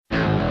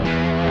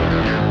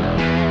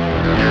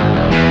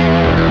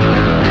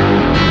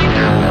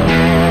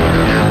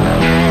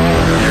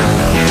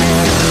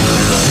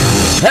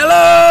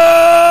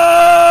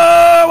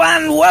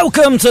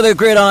Welcome to the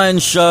Gridiron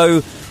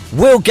Show.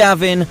 Will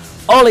Gavin,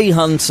 Ollie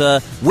Hunter.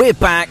 We're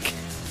back.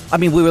 I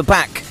mean, we were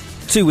back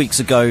 2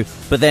 weeks ago,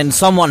 but then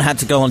someone had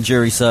to go on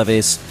jury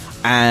service,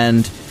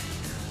 and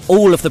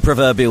all of the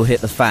proverbial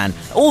hit the fan.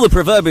 All the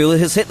proverbial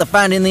has hit the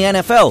fan in the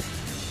NFL.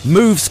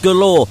 Moves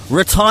galore,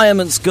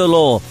 retirements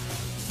galore.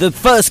 The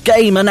first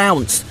game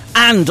announced,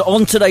 and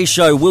on today's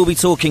show, we'll be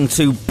talking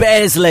to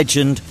Bears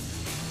legend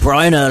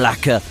Brian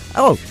Urlacher.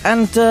 Oh,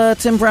 and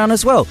Tim Brown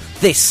as well.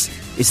 This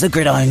is the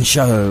Gridiron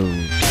Show.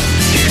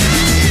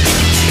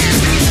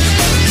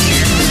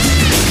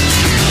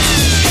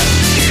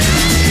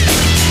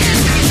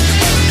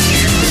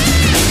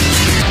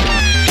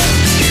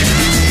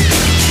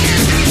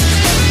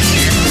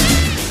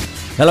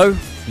 Hello,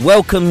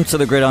 welcome to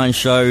the Gridiron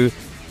Show.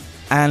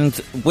 And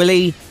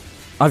Willie,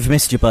 I've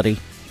missed you, buddy.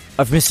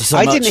 I've missed you so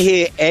much. I didn't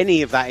hear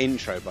any of that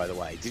intro, by the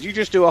way. Did you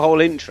just do a whole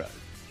intro?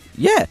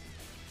 Yeah.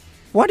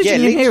 Why did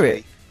you hear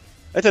it?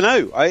 I don't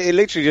know. It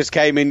literally just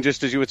came in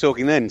just as you were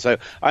talking then. So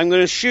I'm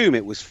going to assume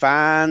it was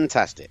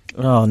fantastic.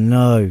 Oh,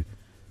 no.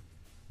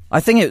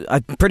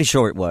 I'm pretty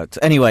sure it worked.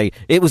 Anyway,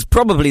 it was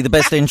probably the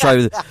best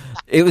intro.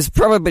 It was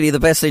probably the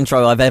best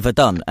intro I've ever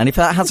done. And if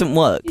that hasn't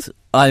worked,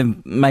 I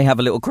may have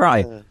a little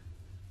cry.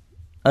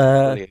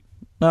 Oh,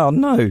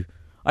 no.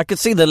 I could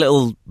see the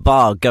little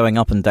bar going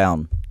up and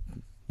down,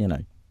 you know.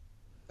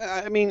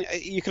 I mean,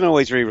 you can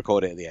always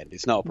re-record it at the end.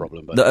 It's not a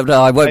problem. But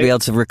no, I won't be able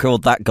to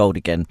record that gold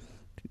again.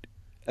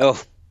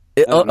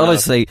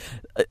 Honestly,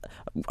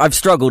 I've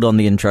struggled on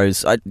the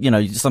intros.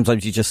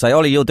 Sometimes you just say,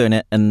 Ollie, you're doing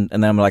it, and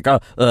then I'm like,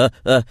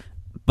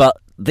 but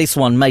this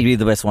one may be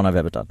the best one I've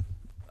ever done.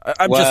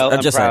 I'm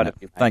just proud of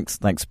you.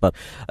 Thanks, bud.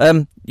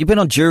 You've been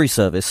on jury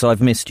service, so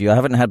I've missed you. I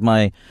haven't had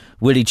my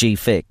Willie G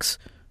fix.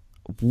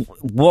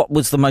 What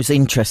was the most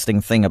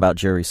interesting thing about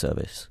jury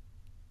service?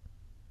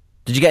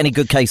 Did you get any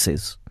good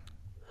cases?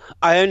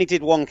 I only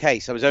did one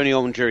case. I was only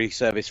on jury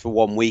service for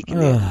 1 week in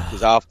the end,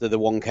 because after the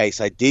one case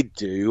I did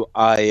do,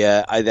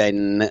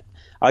 it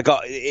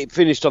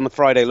finished on the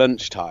Friday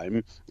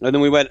lunchtime, and then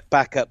we went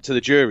back up to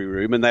the jury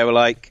room, and they were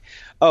like,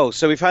 "Oh,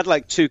 so we've had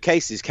like 2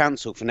 cases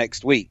cancelled for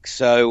next week,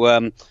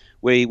 so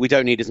we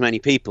don't need as many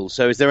people.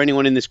 So is there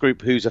anyone in this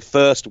group who's a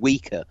first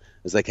weeker?"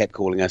 As they kept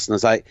calling us, and I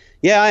was like,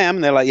 "Yeah, I am."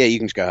 And they're like, "Yeah, you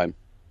can just go home.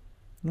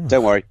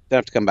 Don't worry, don't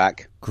have to come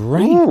back."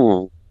 Great.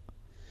 Ooh.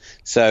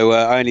 So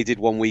I only did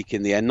 1 week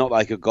in the end. Not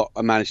like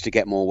I managed to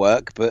get more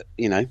work, but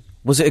you know.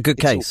 Was it a good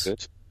case?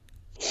 Good.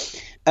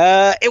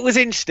 It was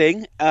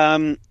interesting.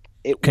 Can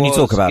you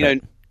talk about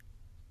it?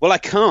 Well, I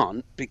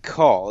can't,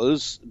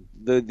 because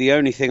the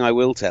only thing I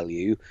will tell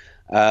you,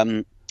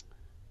 it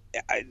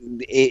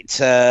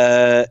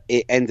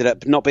ended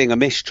up not being a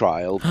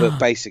mistrial, but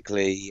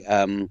basically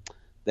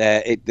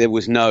there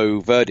was no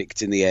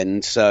verdict in the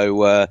end.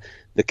 So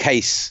the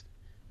case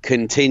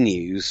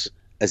continues,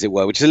 as it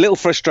were, which is a little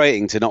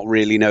frustrating to not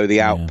really know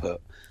the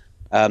output.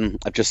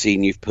 I've just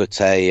seen you've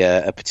put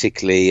a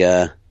particularly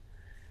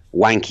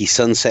wanky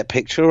sunset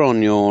picture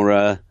on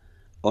your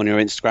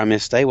Instagram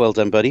yesterday. Well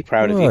done, buddy.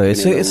 Proud of you.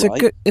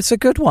 It's a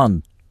good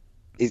one.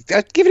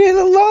 Giving it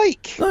a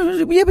like.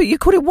 No, yeah, but you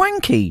called it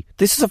wanky.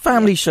 This is a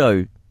family show.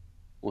 It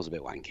was a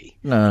bit wanky.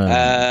 No,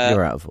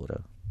 you're out of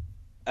order.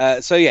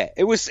 So yeah,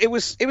 it was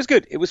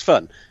good. It was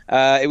fun.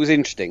 It was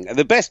interesting.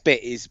 The best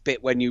bit is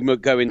when you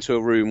go into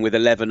a room with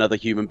 11 other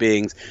human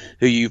beings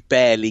who you've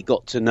barely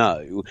got to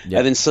know,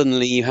 and then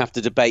suddenly you have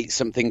to debate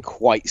something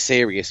quite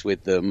serious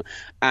with them,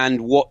 and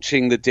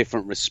watching the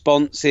different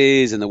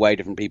responses and the way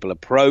different people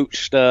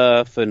approach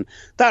stuff, and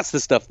that's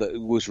the stuff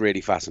that was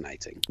really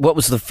fascinating. What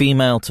was the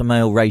female to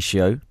male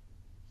ratio?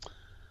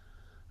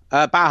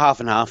 About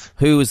half and half.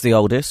 Who was the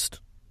oldest?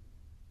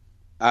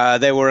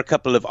 There were a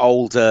couple of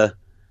older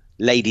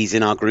ladies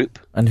in our group.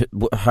 And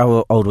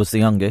how old was the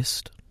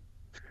youngest?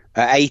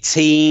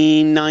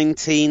 18,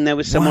 19. There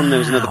was someone. Wow. There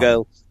was another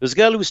girl. There was a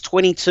girl who was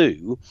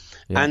 22.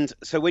 Yeah. And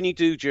so when you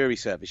do jury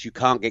service, you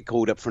can't get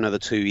called up for another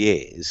 2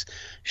 years.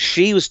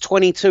 She was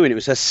 22, and it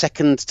was her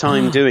second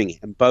time doing it.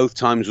 And both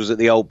times was at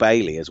the Old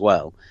Bailey as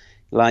well.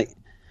 Like,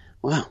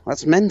 wow,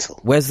 that's mental.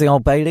 Where's the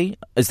Old Bailey?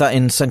 Is that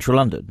in central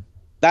London?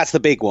 That's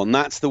the big one.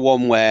 That's the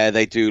one where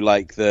they do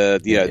like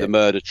the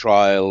murder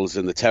trials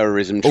and the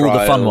terrorism trials. All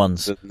the fun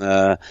ones.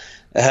 And,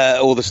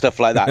 all the stuff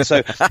like that.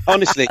 So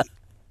honestly,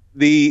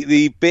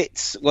 the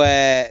bits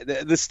where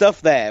the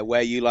stuff there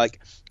where you like,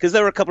 because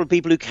there were a couple of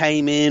people who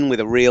came in with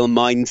a real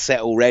mindset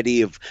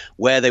already of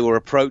where they were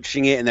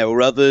approaching it, and there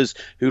were others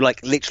who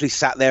like literally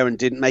sat there and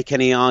didn't make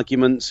any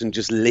arguments and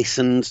just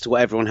listened to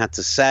what everyone had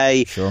to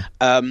say. Sure.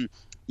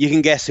 You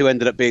can guess who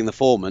ended up being the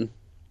foreman.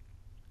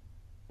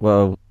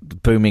 Well,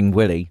 Booming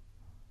Willie.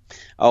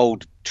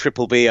 Old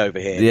Triple B over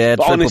here. Yeah,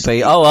 but Triple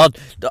B. Oh,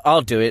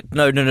 I'll do it.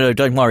 No,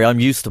 don't worry. I'm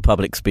used to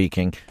public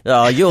speaking.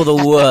 Oh, you're the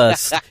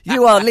worst.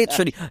 You are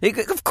literally...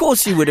 Of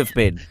course you would have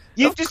been.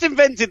 You've just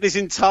invented this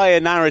entire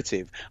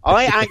narrative.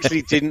 I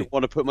actually didn't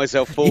want to put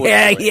myself forward.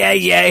 Yeah.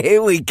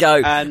 Here we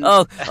go. And...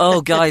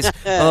 guys.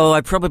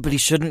 I probably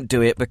shouldn't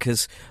do it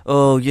because,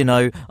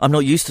 I'm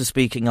not used to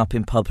speaking up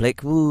in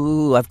public.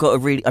 Ooh,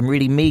 I'm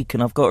really meek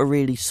and I've got a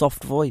really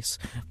soft voice.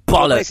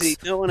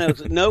 Bollocks.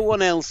 No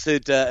one else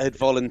had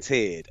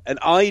volunteered, and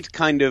I'd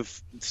kind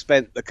of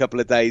spent a couple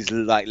of days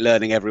like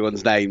learning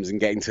everyone's names and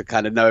getting to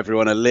kind of know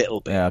everyone a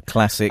little bit. Yeah,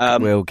 classic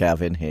Will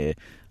Gavin here.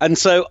 And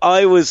so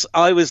I was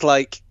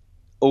like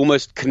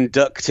almost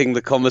conducting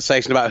the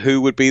conversation about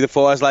who would be the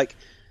four. I was like,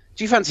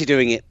 "Do you fancy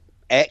doing it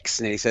X?"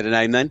 And he said a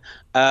name. Then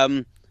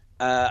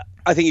I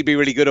think you'd be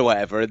really good or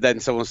whatever. And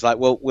then someone's like,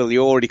 "Well, Will,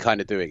 you're already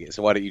kind of doing it,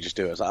 so why don't you just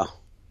do it?" I was like, "Oh."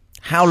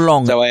 How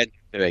long? So I ended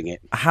up doing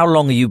it. How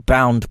long are you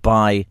bound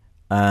by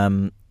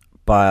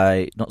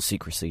not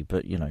secrecy,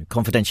 but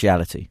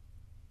confidentiality?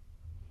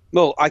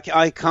 Well,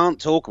 I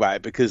can't talk about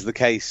it because the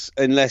case,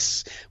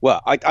 unless,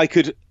 well, I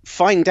could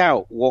find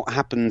out what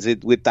happens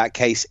with that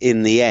case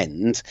in the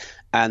end,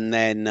 and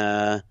then,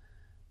 I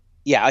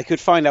could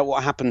find out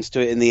what happens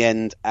to it in the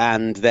end,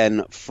 and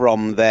then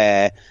from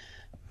there,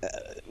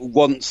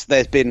 once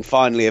there's been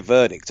finally a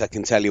verdict, I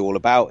can tell you all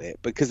about it,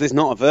 because there's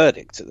not a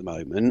verdict at the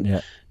moment.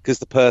 Yeah. Because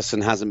the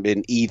person hasn't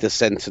been either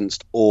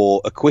sentenced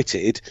or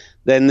acquitted,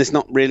 then there's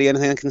not really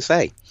anything I can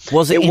say.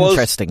 Was it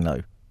interesting,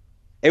 though?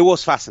 It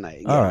was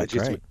fascinating. All right,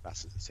 legitimately great.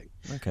 Fascinating.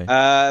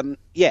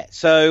 Okay.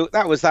 So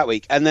that was that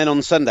week. And then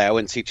on Sunday, I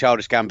went to see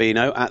Childish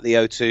Gambino at the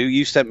O2.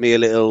 You sent me a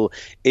little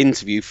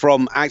interview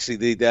from,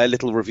 actually, the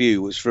little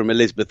review was from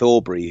Elizabeth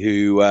Aubrey,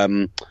 who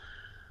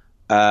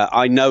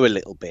I know a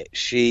little bit.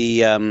 She,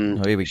 here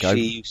we go.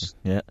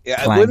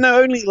 Well,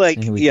 no, only only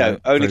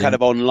Brilliant. kind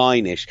of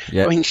online-ish.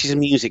 Yeah. I mean, she's a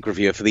music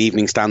reviewer for the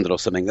Evening Standard or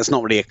something. That's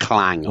not really a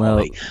clang, Well,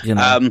 Ollie.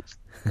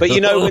 But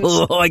when,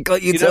 I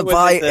got you to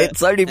buy it.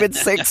 It's only been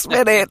 6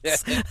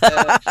 minutes.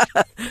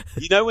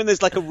 When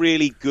there's like a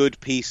really good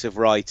piece of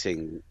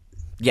writing,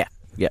 yeah,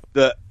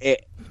 that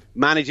it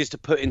manages to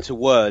put into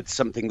words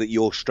something that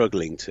you're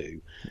struggling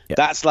to. Yeah.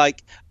 That's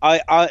like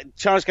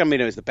Charles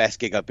Gambino is the best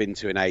gig I've been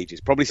to in ages,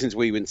 probably since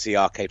we went to see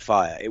Arcade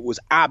Fire. It was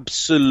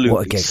absolutely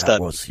what a gig stunning.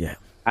 that was, yeah.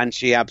 And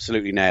she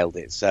absolutely nailed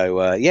it. So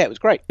it was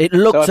great. It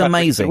looked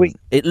amazing.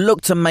 It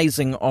looked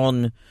amazing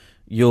on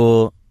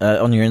your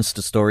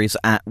Insta stories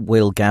at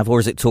Will Gav, or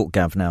is it Talk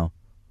Gav now?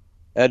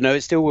 No,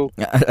 it's still Will.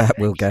 At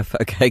Will Gav.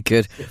 Okay,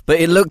 good. But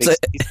it looked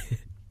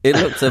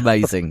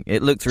amazing.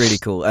 It looked really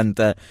cool, and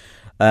it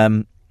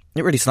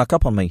really snuck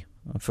up on me.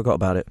 I forgot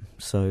about it.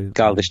 So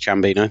Childish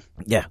Gambino.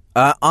 Yeah.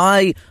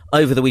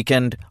 Over the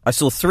weekend, I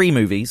saw 3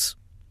 movies.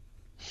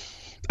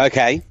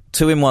 Okay.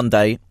 2 in one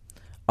day.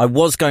 I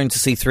was going to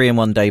see 3 in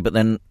one day, but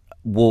then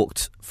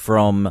walked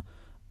from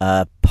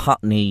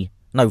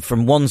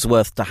from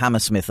Wandsworth to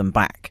Hammersmith and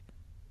back.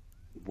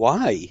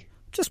 Why?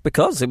 Just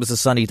because it was a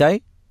sunny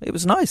day. It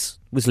was nice.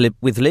 It was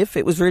with Liv.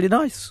 It was really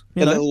nice.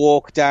 A little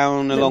walk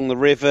down along the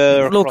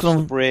river, across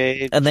the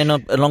bridge, and then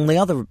along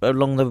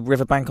the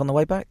riverbank on the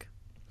way back.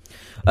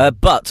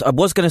 But I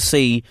was going to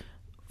see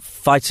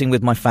Fighting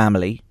with My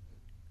Family,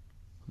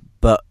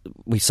 but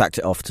we sacked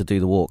it off to do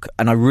the walk.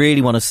 And I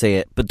really want to see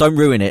it, but don't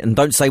ruin it, and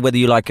don't say whether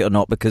you like it or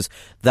not, because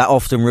that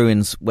often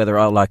ruins whether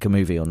I'll like a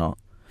movie or not.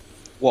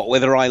 What,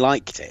 whether I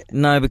liked it?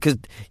 No, because,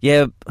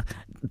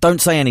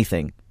 don't say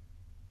anything.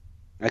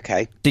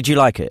 Okay. Did you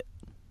like it?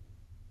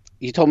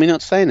 You told me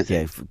not to say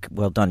anything. Yeah,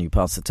 well done, you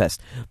passed the test.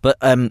 But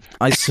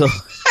I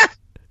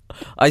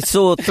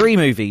saw 3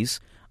 movies,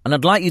 and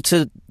I'd like you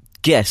to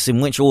guess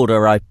in which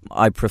order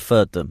I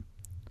preferred them.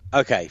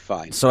 Okay,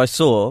 fine. So I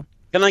saw...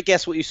 Can I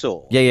guess what you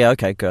saw? Yeah,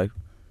 okay, go.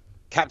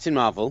 Captain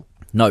Marvel?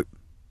 No.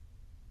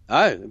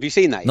 Oh, have you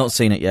seen that yet? Not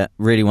seen it yet.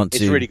 Really want to.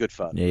 It's really good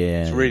fun.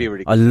 Yeah. It's really,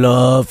 really good I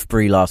love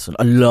Brie Larson.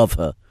 I love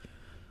her.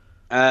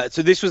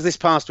 So this was this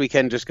past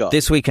weekend just gone?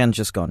 This weekend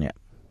just gone, yeah.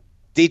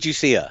 Did you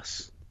see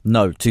Us?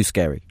 No, too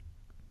scary.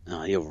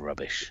 Oh, you're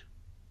rubbish.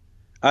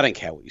 I don't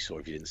care what you saw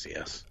if you didn't see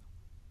Us.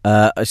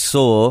 I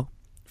saw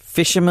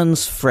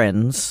Fisherman's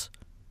Friends,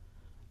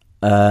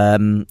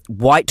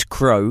 White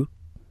Crow,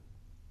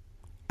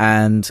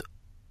 and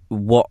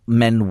What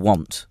Men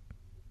Want.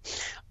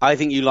 I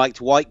think you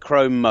liked White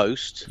Crow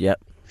most. Yep.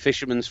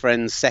 Fisherman's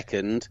Friends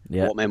second.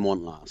 Yep. What Men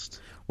Want last.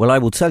 Well, I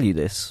will tell you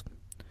this.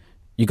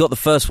 You got the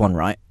first one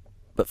right,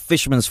 but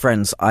Fisherman's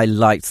Friends I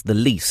liked the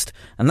least.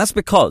 And that's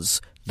because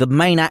the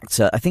main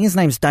actor, I think his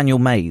name's Daniel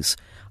Mays,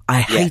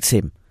 I hate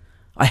him.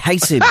 I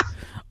hate him.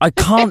 I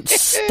can't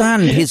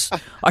stand his...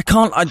 I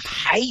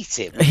hate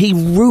him? He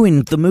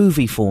ruined the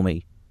movie for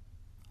me.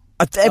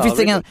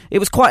 Everything really? else, it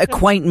was quite a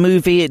quaint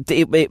movie.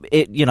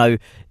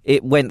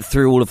 It went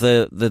through all of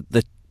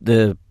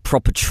the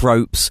proper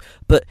tropes,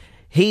 but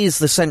he is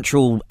the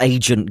central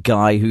agent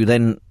guy who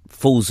then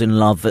falls in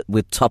love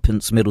with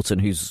Tuppence Middleton,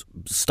 who's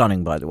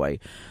stunning, by the way,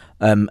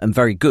 and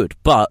very good.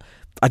 But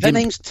her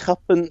name's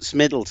Tuppence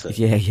Middleton.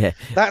 Yeah.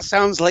 That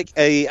sounds like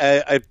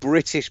a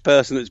British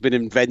person that's been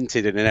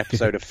invented in an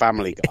episode of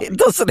Family Guy.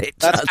 Doesn't it?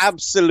 That's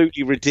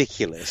absolutely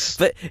ridiculous.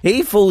 But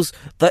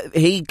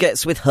he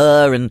gets with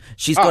her, and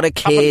she's got a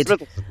kid.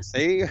 Tuppence Middleton,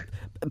 see?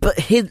 But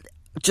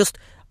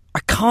I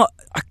can't.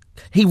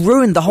 He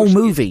ruined the whole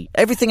movie.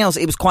 Everything else,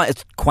 it was quite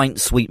a quaint,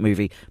 sweet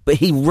movie, but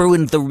he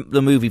ruined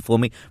the movie for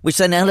me, which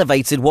then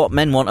elevated What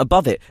Men Want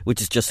above it,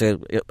 which is just a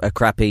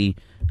crappy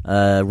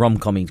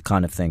rom-com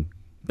kind of thing.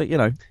 But, you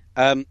know.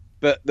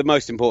 But the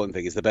most important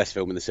thing is the best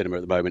film in the cinema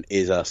at the moment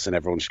is Us, and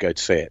everyone should go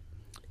to see it.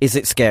 Is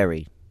it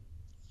scary?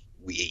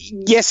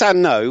 Yes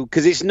and no,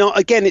 because it's not.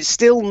 Again, it's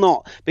still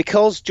not,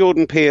 because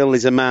Jordan Peele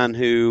is a man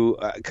who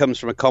comes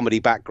from a comedy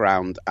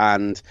background,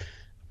 and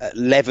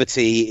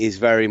levity is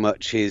very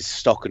much his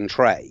stock and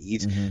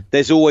trade. Mm-hmm.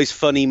 There's always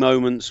funny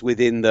moments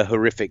within the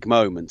horrific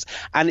moments,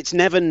 and it's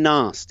never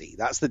nasty.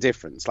 That's the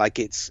difference. Like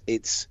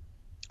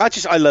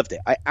I loved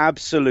it. I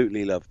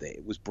absolutely loved it.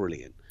 It was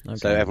brilliant. Okay.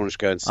 So everyone should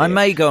go and see it. I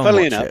may go and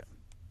watch it.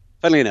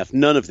 Funnily enough,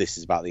 none of this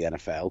is about the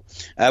NFL.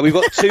 We've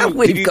got two.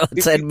 We've got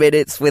 10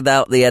 minutes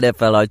without the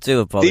NFL. I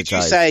do apologise. Did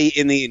you say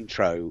in the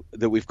intro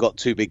that we've got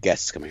two big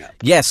guests coming up?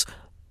 Yes.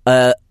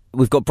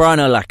 We've got Brian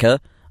Urlacher,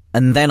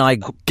 and then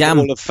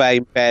Hall of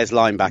Fame Bears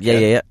linebacker.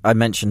 Yeah. I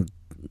mentioned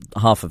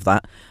half of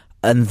that.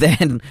 And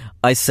then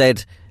I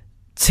said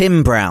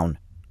Tim Brown.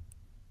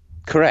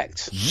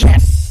 Correct.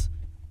 Yes.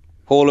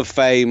 Hall of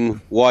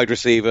Fame wide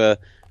receiver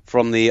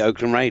from the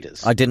Oakland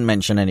Raiders. I didn't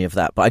mention any of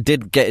that, but I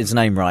did get his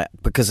name right,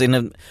 because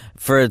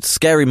for a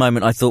scary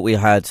moment I thought we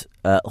had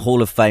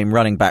Hall of Fame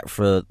running back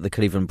for the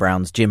Cleveland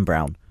Browns, Jim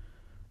Brown.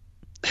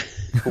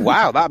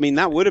 Wow,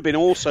 that would have been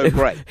also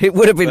great. It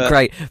would have been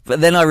great, but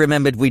then I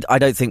remembered I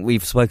don't think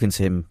we've spoken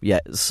to him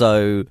yet,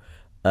 so...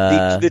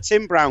 The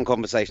Tim Brown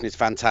conversation is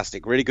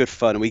fantastic, really good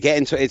fun, and we get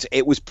into it.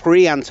 It was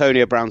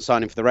pre-Antonio Brown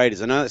signing for the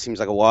Raiders. I know that seems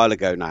like a while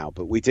ago now,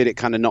 but we did it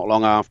kind of not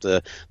long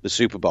after the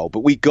Super Bowl.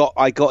 But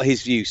I got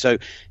his view. So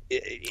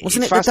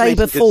wasn't it the day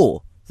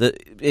before that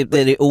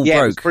it all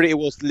broke? It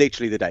was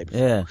literally the day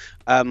before.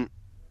 Yeah.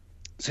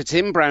 So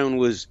Tim Brown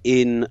was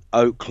in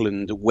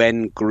Oakland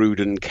when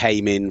Gruden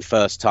came in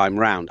first time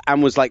round,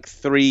 and was like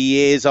 3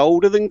 years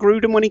older than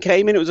Gruden when he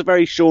came in. It was a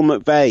very Sean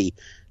McVay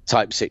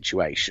type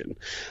situation.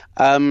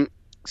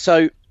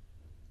 So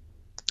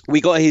we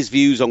got his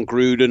views on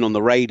Gruden, on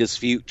the Raiders'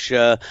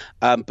 future,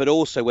 but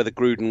also whether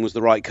Gruden was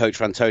the right coach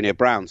for Antonio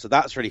Brown. So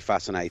that's really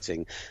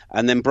fascinating.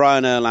 And then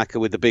Brian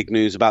Urlacher with the big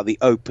news about the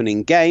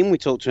opening game. We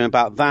talked to him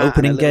about that.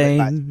 Opening game.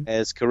 Bit back to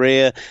his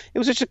career. It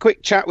was just a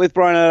quick chat with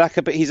Brian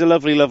Urlacher, but he's a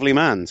lovely, lovely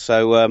man.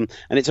 So, and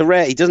it's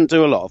he doesn't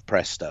do a lot of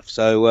press stuff.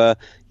 So,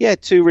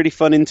 two really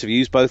fun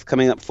interviews, both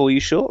coming up for you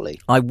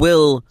shortly. I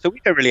will. So we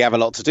don't really have a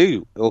lot to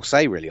do or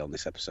say really on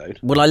this episode.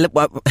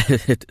 Well,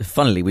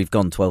 funnily, we've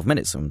gone 12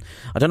 minutes, and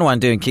I don't know why I'm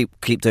doing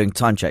keep doing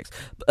time checks.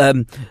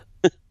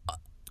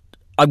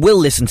 I will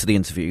listen to the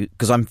interview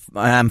because I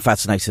am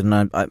fascinated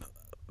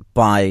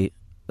by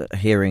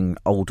hearing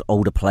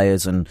older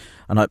players, and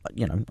I'll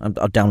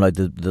download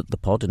the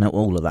pod and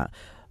all of that.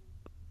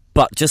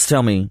 But just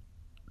tell me,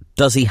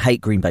 does he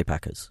hate Green Bay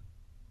Packers?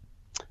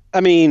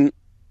 I mean,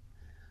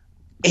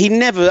 he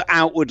never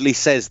outwardly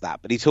says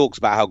that, but he talks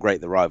about how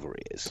great the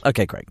rivalry is.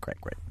 Okay, great.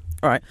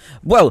 All right.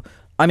 Well,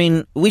 I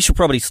mean, we should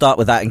probably start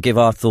with that and give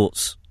our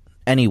thoughts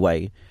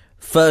anyway.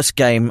 First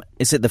game,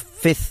 is it the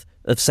 5th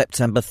of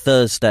September,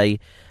 Thursday,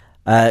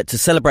 to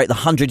celebrate the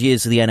 100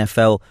 years of the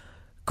NFL.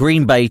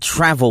 Green Bay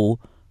travel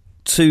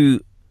to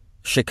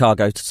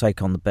Chicago to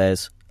take on the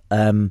Bears.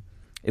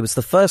 It was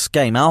the first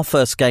game, our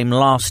first game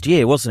last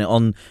year, wasn't it,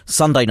 on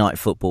Sunday Night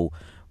Football,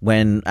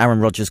 when Aaron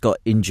Rodgers got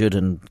injured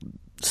and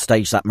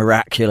staged that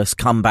miraculous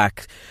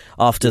comeback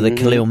after the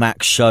Khalil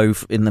Mack show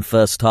in the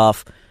first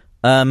half.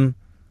 What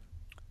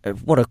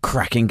a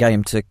cracking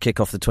game to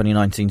kick off the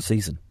 2019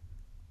 season.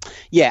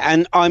 Yeah,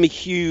 and I'm a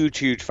huge,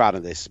 huge fan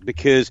of this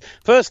because,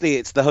 firstly,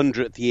 it's the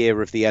 100th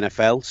year of the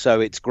NFL, so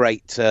it's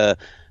great to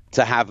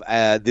have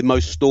the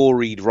most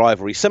storied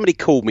rivalry. Somebody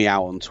called me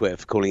out on Twitter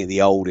for calling it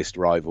the oldest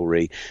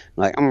rivalry.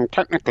 Like,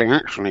 technically,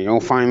 actually,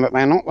 you'll find that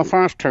they're not the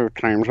first two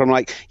teams. I'm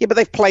like, yeah, but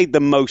they've played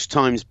the most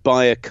times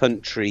by a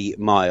country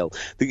mile.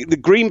 The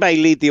Green Bay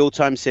lead the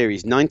all-time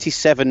series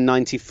 97,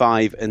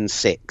 95, and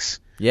 6.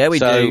 Yeah, we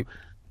do.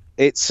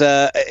 It's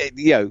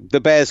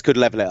the Bears could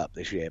level it up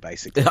this year,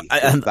 basically.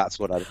 And that's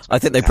what I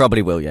think they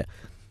probably will. Yeah.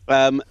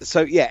 I'm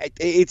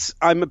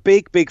a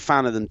big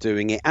fan of them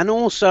doing it, and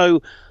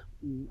also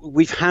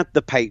we've had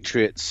the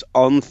Patriots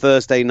on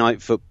Thursday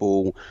Night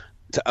Football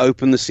to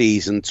open the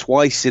season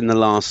twice in the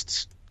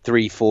last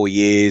 3-4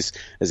 years,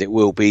 as it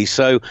will be.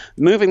 So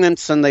moving them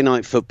to Sunday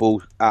Night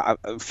Football,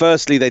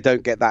 firstly, they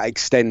don't get that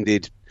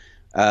extended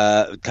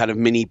kind of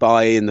mini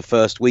bye in the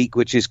first week,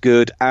 which is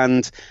good,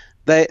 and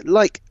they're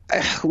like,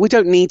 we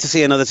don't need to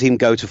see another team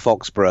go to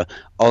Foxborough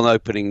on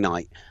opening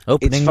night.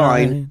 It's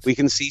fine. Night. We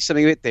can see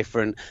something a bit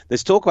different.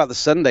 There's talk about the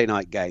Sunday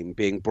night game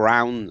being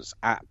Browns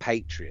at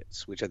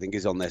Patriots, which I think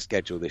is on their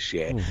schedule this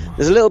year. Ooh.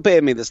 There's a little bit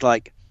of me that's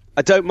like,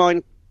 I don't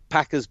mind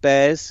Packers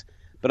Bears,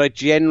 but I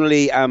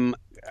generally am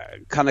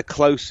kind of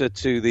closer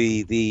to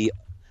the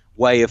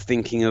way of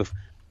thinking of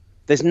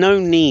there's no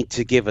need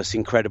to give us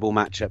incredible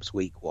matchups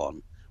week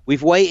one.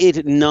 We've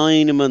waited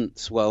 7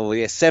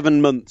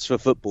 months for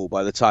football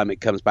by the time it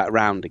comes back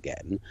round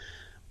again.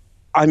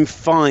 I'm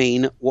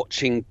fine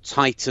watching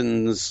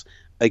Titans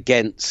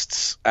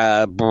against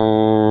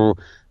Buffalo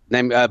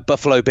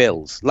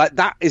Bills. Like,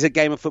 that is a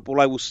game of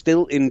football I will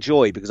still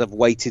enjoy because I've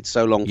waited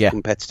so long for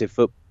competitive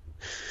football.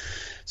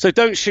 So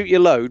don't shoot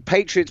your load.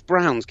 Patriots,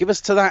 Browns, give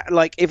us to that.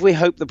 Like, if we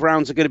hope the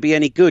Browns are going to be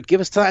any good,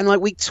 give us to that in like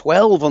week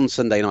 12 on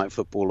Sunday Night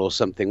Football or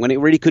something, when it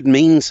really could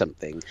mean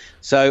something.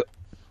 So,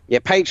 yeah,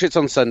 Patriots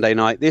on Sunday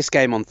night, this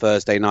game on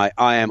Thursday night.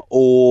 I am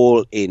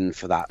all in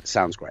for that.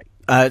 Sounds great.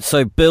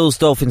 So Bills,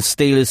 Dolphins,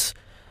 Steelers,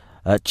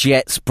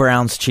 Jets,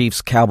 Browns,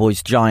 Chiefs,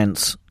 Cowboys,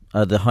 Giants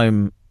are the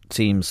home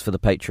teams for the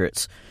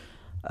Patriots.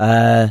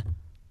 Go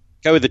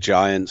with the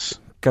Giants.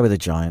 Go with the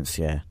Giants,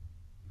 yeah.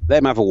 Let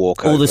them have a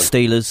walkover. All the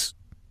Steelers.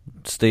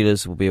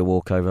 Steelers will be a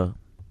walkover.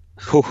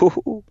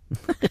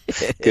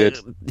 Good.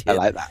 I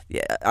like that.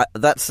 Yeah,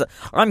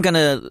 I'm going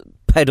to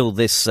peddle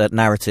this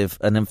narrative,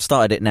 and I've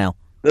started it now.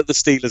 That the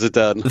Steelers are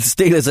done. The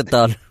Steelers are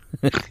done.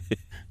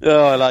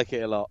 Oh, I like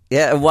it a lot.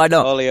 Yeah, why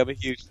not? Ollie, I'm a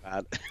huge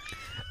fan.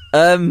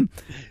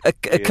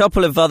 A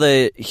couple of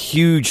other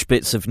huge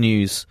bits of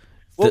news.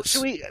 Well,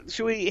 should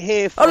we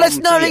hear from let's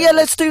do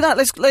that.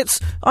 Let's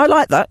I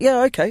like that.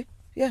 Yeah, okay.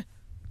 Yeah.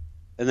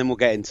 And then we'll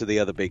get into the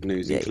other big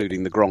news,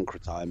 including the Gronk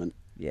retirement.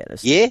 Yeah.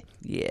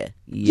 Yeah,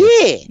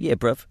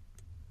 bruv.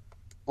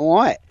 All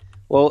right.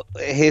 Well,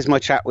 here's my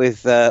chat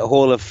with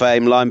Hall of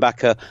Fame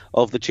linebacker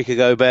of the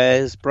Chicago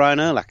Bears, Brian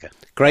Urlacher.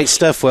 Great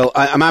stuff. Well,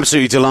 I'm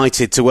absolutely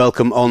delighted to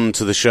welcome on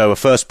to the show a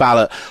first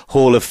ballot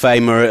Hall of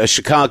Famer, a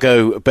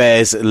Chicago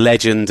Bears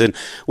legend, and,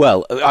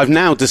 well, I've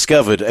now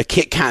discovered a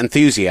Kit Kat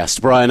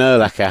enthusiast, Brian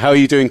Urlacher. How are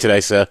you doing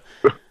today, sir?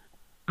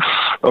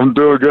 I'm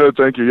doing good,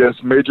 thank you. Yes,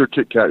 major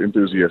Kit Kat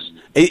enthusiast.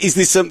 Is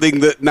this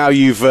something that now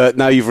you've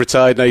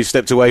retired, now you've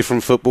stepped away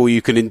from football,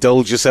 you can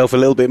indulge yourself a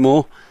little bit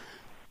more?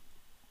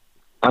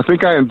 I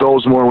think I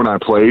indulged more when I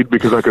played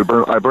because I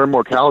burned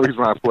more calories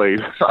when I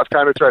played. I've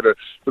kind of tried to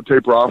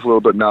taper off a little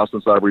bit now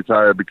since I've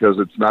retired because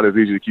it's not as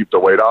easy to keep the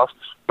weight off.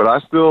 But I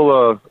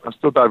still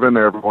dive in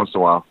there every once in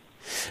a while.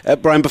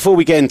 Brian, before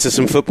we get into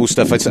some football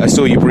stuff, I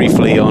saw you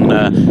briefly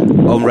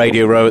on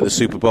Radio Row at the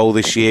Super Bowl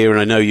this year, and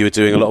I know you were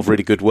doing a lot of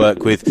really good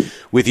work with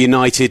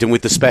United and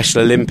with the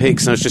Special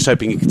Olympics, and I was just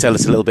hoping you could tell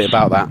us a little bit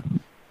about that.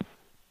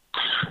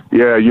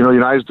 Yeah,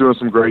 United's doing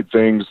some great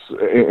things,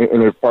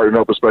 and they've partnered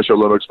up with Special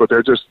Olympics, but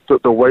they're just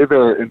the way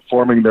they're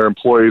informing their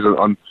employees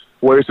on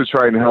ways to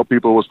try and help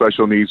people with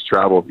special needs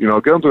travel.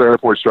 Getting to the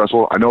airport is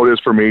stressful. I know it is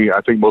for me.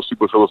 I think most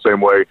people feel the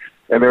same way,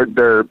 and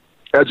they're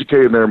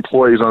educating their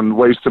employees on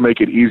ways to make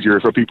it easier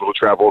for people to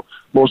travel.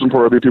 Most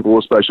importantly, people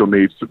with special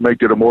needs, to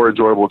make it a more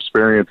enjoyable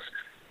experience,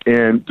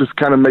 and just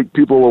kind of make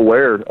people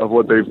aware of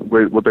what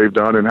they've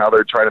done and how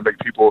they're trying to make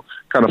people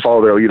kind of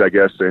follow their lead, I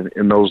guess, in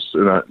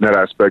that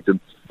aspect, and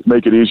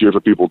make it easier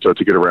for people to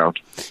get around.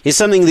 It's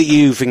something that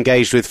you've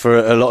engaged with for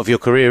a lot of your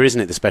career,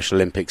 isn't it, the Special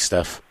Olympics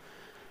stuff?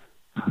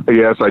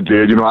 Yes, I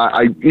did.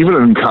 I even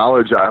in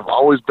college, I've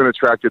always been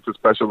attracted to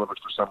Special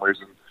Olympics for some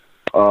reason.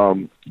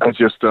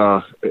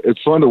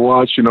 It's fun to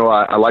watch.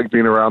 I like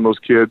being around those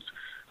kids.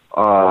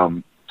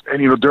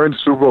 And during the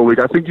Super Bowl week,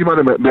 I think you might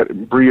have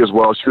met Bree as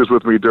well. She was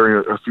with me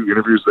during a few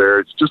interviews there.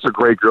 It's just a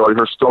great girl.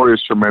 Her story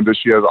is tremendous.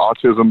 She has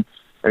autism,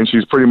 and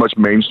she's pretty much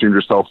mainstreamed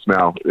herself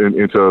now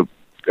into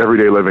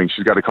everyday living.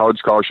 She's got a college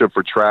scholarship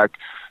for track.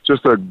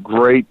 Just a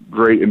great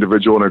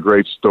individual and a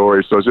great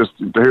story. So it's just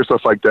to hear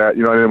stuff like that.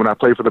 And when I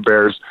played for the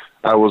Bears,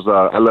 I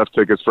left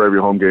tickets for every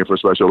home game for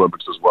Special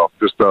Olympics as well.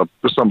 Just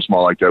something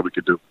small like that we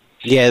could do.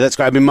 Yeah, that's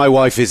great. I mean, my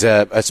wife is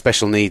a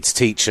special needs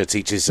teacher,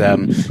 teaches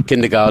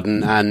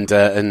kindergarten and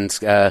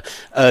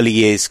early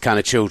years kind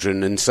of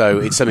children, and so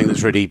it's something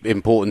that's really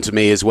important to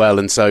me as well.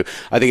 And so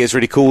I think it's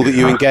really cool that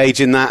you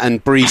engage in that.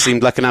 And Bree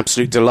seemed like an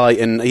absolute delight.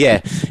 And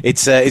yeah,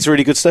 it's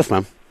really good stuff,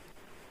 man.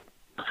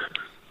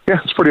 Yeah,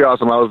 it's pretty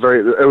awesome.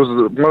 It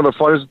was one of the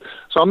funnest.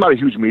 So I'm not a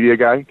huge media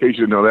guy, in case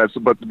you didn't know that.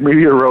 But the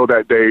media row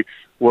that day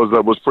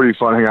was pretty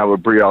fun. Hanging out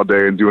with Bree all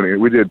day and doing it.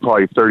 We did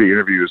probably 30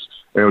 interviews,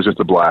 and it was just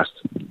a blast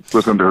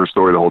listening to her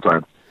story the whole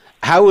time.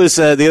 How was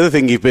the other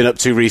thing you've been up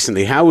to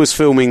recently? How was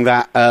filming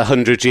that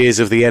 100 years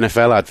of the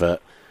NFL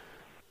advert?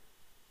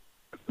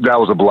 That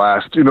was a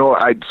blast.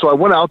 I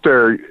went out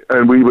there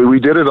and we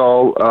did it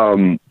all.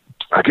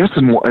 I guess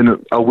in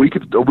a week's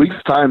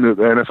time, the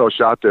NFL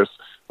shot this.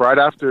 Right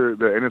after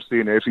the NFC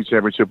and AFC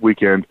Championship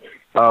weekend,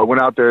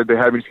 went out there. They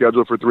had me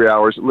scheduled for 3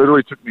 hours. It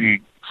literally took me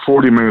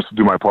 40 minutes to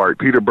do my part.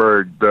 Peter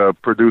Berg, the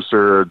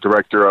producer,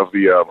 director of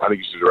the, I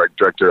think he's the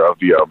director of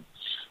the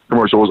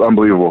commercial, was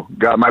unbelievable.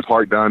 Got my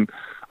part done.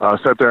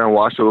 Sat there and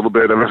watched a little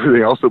bit of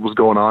everything else that was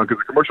going on because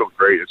the commercial was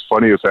great. It's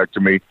funny as heck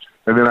to me.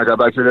 And then I got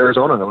back to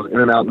Arizona. I was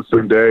in and out in the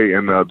same day,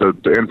 and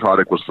the end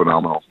product was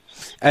phenomenal.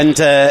 And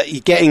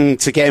getting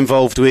to get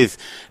involved with,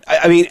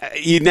 I mean,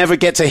 you never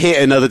get to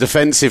hit another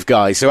defensive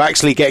guy, so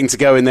actually getting to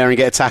go in there and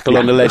get a tackle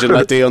on a legend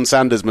like Deion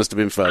Sanders must have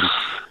been fun.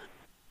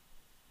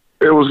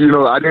 It was,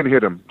 I didn't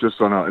hit him. Just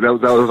so that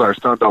was our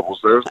stunt doubles.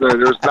 There's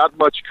not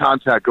much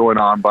contact going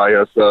on by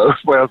us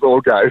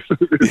old guys.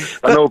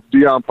 I know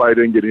Deion probably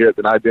didn't get hit,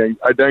 and I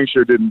dang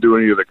sure didn't do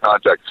any of the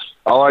contact.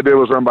 All I did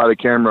was run by the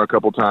camera a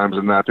couple times,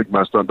 and I think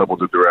my stunt double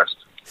did the rest.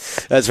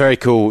 That's very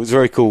cool. It's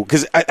very cool.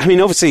 Because, I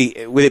mean,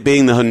 obviously, with it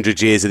being the 100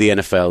 years of the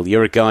NFL,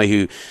 you're a guy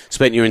who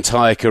spent your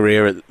entire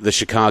career at the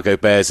Chicago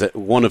Bears, at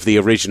one of the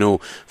original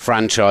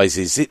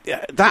franchises.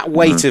 That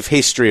weight of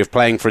history of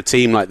playing for a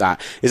team like that,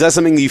 is that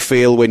something you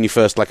feel when you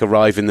first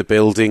arrive in the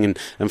building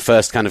and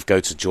first kind of go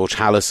to George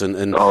Halas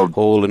and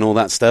Hall and all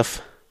that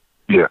stuff?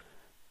 Yeah.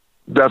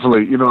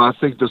 Definitely. I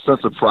think the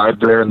sense of pride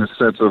there and the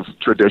sense of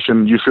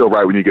tradition, you feel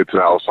right when you get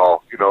to Alice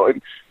Hall.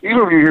 And even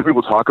when you hear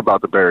people talk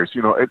about the Bears,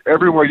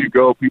 everywhere you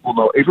go, people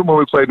know. Even when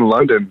we played in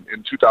London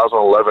in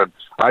 2011,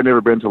 I'd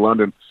never been to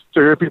London. So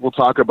hear people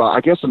talk about,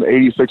 I guess in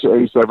 86 or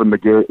 87,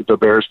 the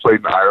Bears played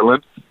in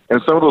Ireland.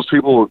 And some of those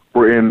people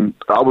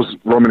I was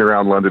roaming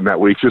around London that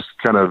week, just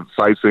kind of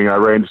sightseeing. I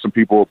ran into some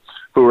people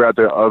who were at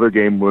the other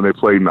game when they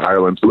played in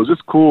Ireland. So it was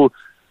just cool.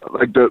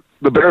 Like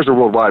the Bears are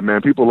worldwide,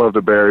 man. People love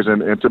the Bears,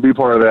 and to be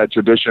part of that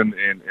tradition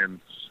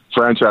and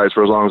franchise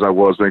for as long as I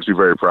was makes me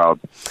very proud.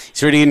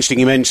 It's really interesting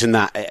you mentioned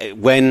that.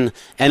 When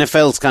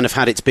NFL's kind of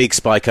had its big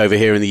spike over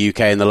here in the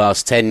UK in the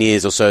last 10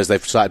 years or so, as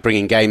they've started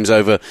bringing games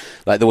over,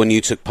 like the one you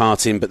took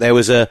part in, but there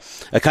was a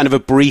kind of a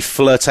brief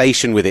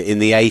flirtation with it in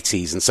the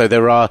 80s, and so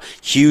there are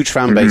huge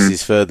fan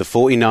bases for the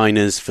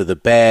 49ers, for the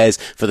Bears,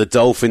 for the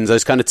Dolphins,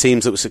 those kind of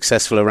teams that were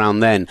successful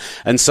around then.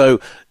 And so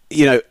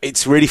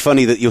it's really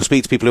funny that you'll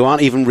speak to people who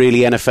aren't even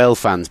really NFL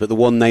fans, but the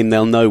one name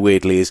they'll know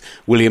weirdly is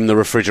William the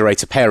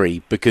Refrigerator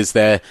Perry, because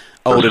they're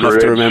old enough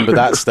to remember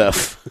that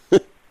stuff.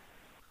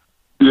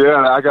 Yeah,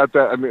 I got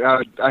that. I mean,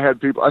 I had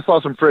people. I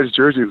saw some Fred's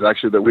jerseys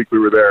actually that week we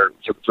were there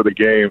for the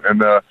game,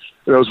 and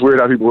it was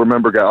weird how people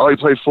remember guys.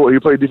 Oh, he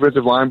played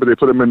defensive line, but they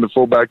put him in the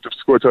fullback to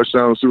score a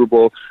touchdown in the Super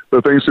Bowl.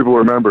 The things people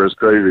remember is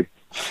crazy.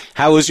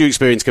 How was your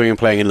experience coming and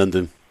playing in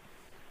London?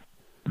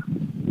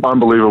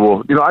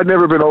 Unbelievable. I'd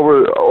never been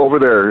over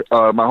there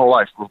my whole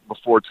life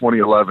before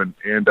 2011,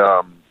 and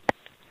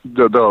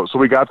so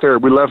we got there.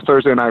 We left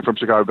Thursday night from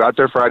Chicago. Got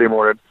there Friday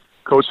morning.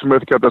 Coach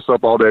Smith kept us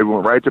up all day. We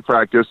went right to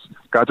practice.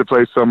 Got to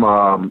play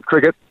some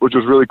cricket, which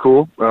was really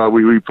cool.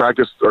 We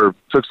practiced or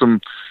took some.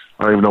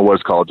 I don't even know what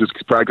it's called. Just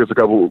practiced a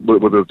couple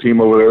with the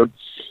team over there.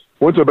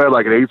 Went to bed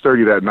like at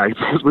 8:30 that night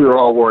because we were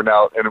all worn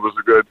out, and it was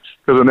good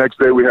because the next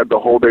day we had the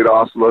whole day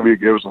off. Lovey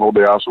gave us the whole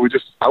day off, so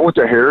I went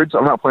to Harrods.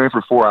 I'm not playing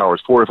for 4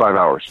 to 5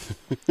 hours.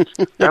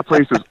 That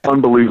place is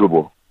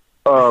unbelievable.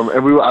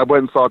 And I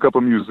went and saw a couple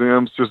of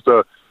museums. Just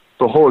the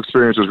whole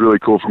experience was really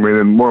cool for me,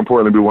 and more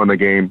importantly, we won the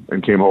game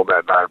and came home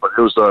that night. But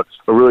it was a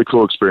really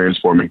cool experience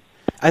for me.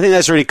 I think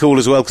that's really cool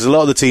as well, because a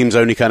lot of the teams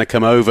only kind of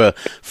come over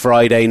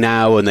Friday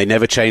now and they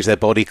never change their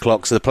body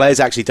clock, so the players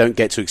actually don't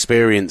get to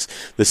experience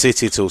the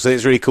city at all. So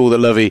it's really cool that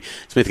Lovey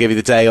Smith gave you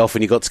the day off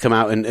and you got to come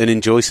out and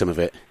enjoy some of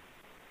it.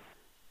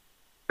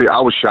 Yeah,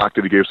 I was shocked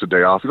that he gave us a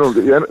day off.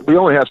 We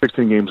only have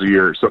 16 games a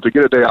year, so to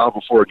get a day off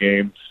before a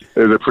game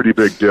is a pretty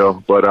big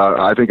deal. But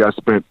I think I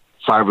spent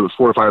 4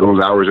 or 5 of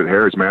those hours at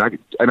Harrods, man.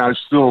 I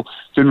still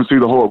didn't see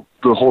the whole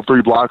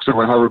 3 blocks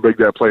or however big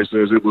that place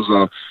is. It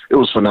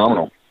was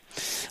phenomenal.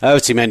 I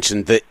obviously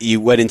mentioned that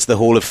you went into the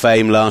Hall of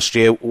Fame last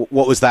year.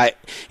 What was that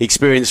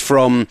experience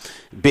from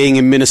being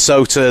in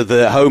Minnesota,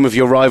 the home of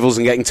your rivals,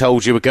 and getting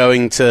told you were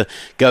going to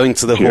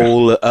the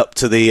Hall up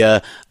to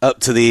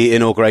the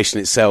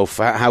inauguration itself?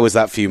 How was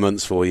that few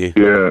months for you?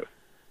 Yeah.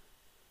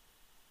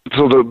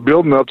 So the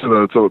building up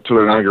to the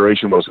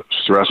inauguration was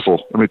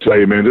stressful. Let me tell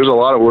you, man. There's a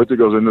lot of work that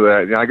goes into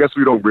that. I guess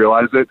we don't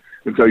realize it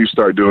until you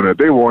start doing it.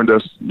 They warned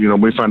us.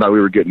 We found out we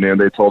were getting in.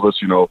 They told us,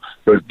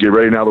 get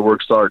ready now. The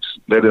work starts.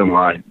 They didn't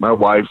lie. My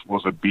wife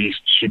was a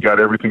beast. She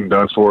got everything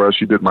done for us.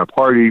 She did my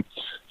party.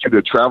 She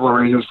did travel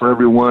arrangements for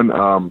everyone.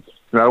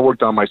 I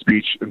worked on my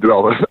speech and did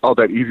all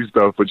that easy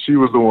stuff, but she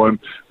was the one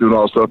doing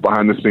all the stuff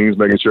behind the scenes,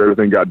 making sure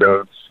everything got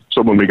done.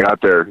 So when we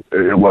got there,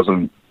 it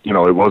wasn't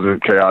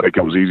chaotic.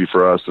 It was easy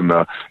for us, and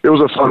it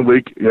was a fun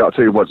week. I'll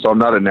tell you what. So I'm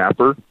not a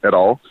napper at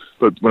all,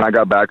 but when I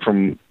got back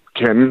from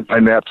Canton, I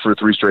napped for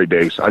 3 straight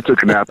days. I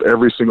took a nap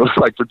every single,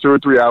 for 2 or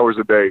 3 hours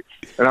a day,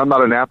 and I'm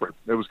not a napper.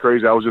 It was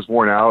crazy. I was just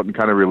worn out and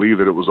kind of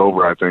relieved that it was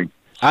over, I think.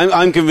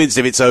 I'm convinced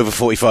if it's over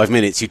 45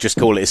 minutes, you just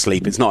call it a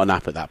sleep. It's not a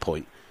nap at that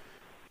point.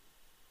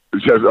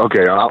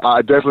 Okay,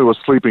 I definitely was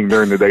sleeping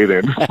during the day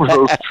then for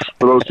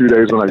those 2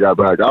 days when I got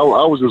back. I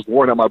was just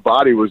worn out. My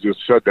body was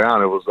just shut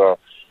down.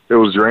 It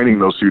was draining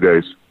those 2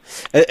 days.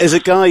 As a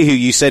guy who,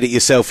 you said it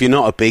yourself, you're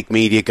not a big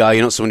media guy,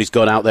 you're not someone who's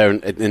gone out there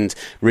and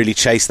really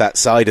chased that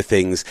side of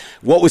things.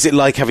 What was it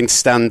like having to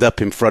stand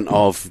up in front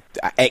of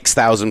X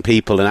thousand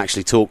people and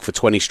actually talk for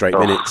 20 straight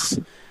minutes?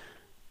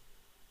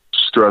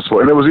 Stressful.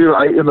 And it was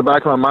even in the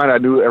back of my mind, I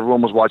knew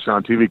everyone was watching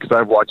on TV because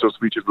I've watched those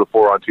speeches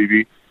before on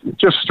TV.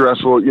 Just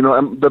stressful.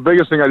 And the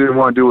biggest thing I didn't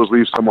want to do was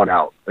leave someone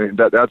out. And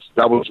that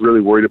was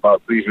really worried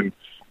about leaving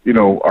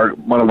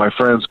one of my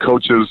friends,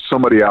 coaches,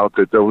 somebody out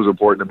that was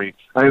important to me.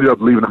 I ended up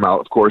leaving them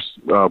out, of course.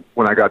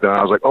 When I got done,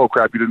 I was like, oh,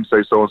 crap, you didn't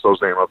say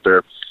so-and-so's name up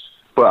there.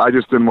 But I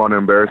just didn't want to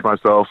embarrass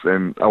myself,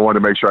 and I wanted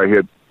to make sure I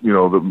hit,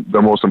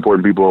 the most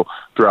important people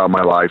throughout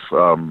my life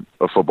of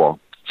football.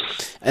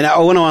 And I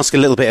want to ask a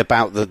little bit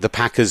about the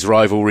Packers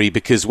rivalry,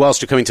 because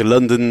whilst you're coming to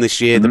London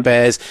this year, the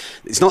Bears,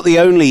 it's not the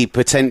only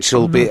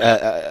potential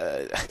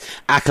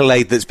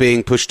accolade that's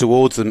being pushed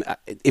towards them.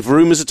 If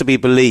rumours are to be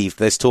believed,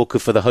 there's talk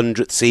of, for the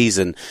 100th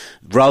season,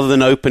 rather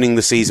than opening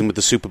the season with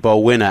the Super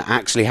Bowl winner,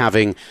 actually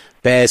having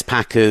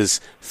Bears-Packers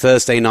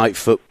Thursday night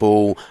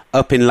football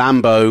up in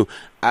Lambeau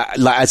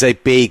as a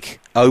big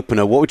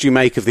opener. What would you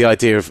make of the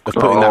idea of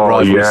putting that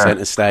rivalry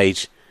centre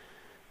stage?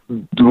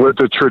 With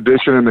the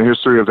tradition and the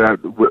history of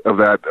that,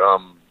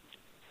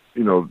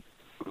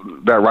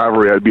 that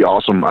rivalry, that'd be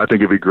awesome. I think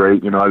it'd be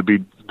great. It'd be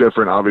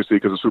different, obviously,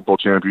 because the Super Bowl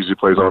champ usually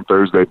plays on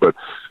Thursday. But,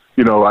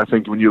 I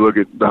think when you look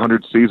at the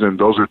 100th season,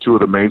 those are two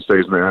of the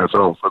mainstays in the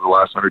NFL for the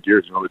last 100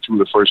 years. The two of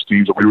the first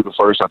teams. We were the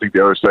first. I think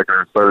the other second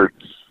or third.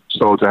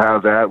 So to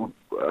have that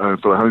for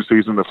the 100th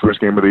season, the first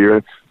game of the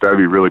year, that'd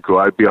be really cool.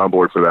 I'd be on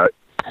board for that.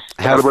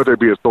 I'd rather it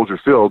be at Soldier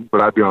Field,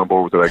 but I'd be on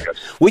board with it, I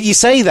guess. Well, you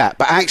say that,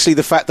 but actually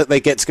the fact that they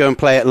get to go and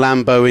play at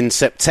Lambeau in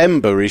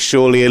September is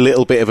surely a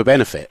little bit of a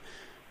benefit.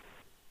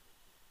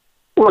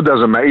 Well, it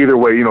doesn't matter. Either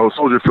way,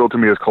 Soldier Field to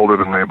me is colder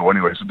than Lambeau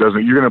anyway, so it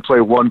doesn't. You're going to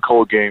play one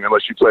cold game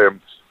unless you play them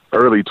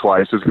early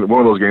twice. One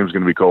of those games is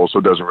going to be cold, so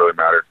it doesn't really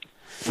matter.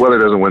 Weather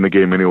doesn't win the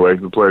game anyway.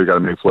 The player's got to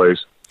make plays.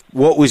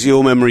 What was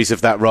your memories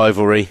of that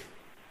rivalry?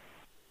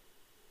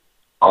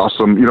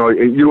 Awesome.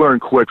 You learn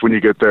quick when you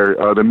get there.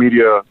 The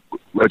media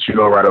lets you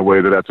know right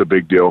away that that's a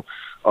big deal.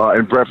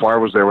 And Brett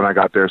Favre was there when I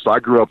got there, so I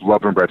grew up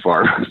loving Brett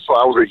Favre. So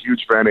I was a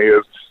huge fan of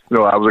his.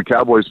 I was a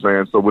Cowboys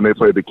fan, so when they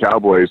played the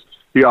Cowboys,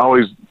 he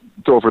always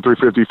threw for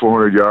 350,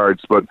 400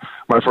 yards. But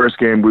my first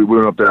game, we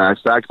went up there, I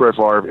sacked Brett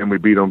Favre, and we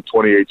beat him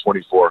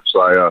 28-24.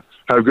 So I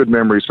have good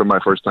memories from my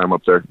first time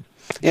up there.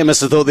 Yeah,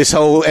 must have thought this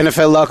whole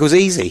NFL lark was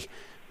easy.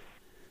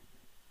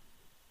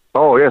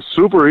 Oh, yeah,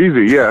 super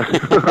easy, yeah.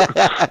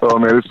 Oh,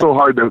 man, it's so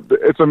hard.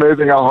 It's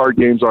amazing how hard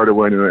games are to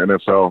win in the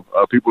NFL.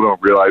 People don't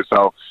realize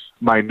how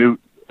minute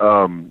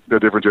the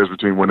difference is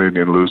between winning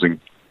and losing.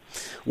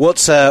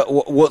 What's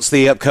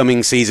the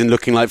upcoming season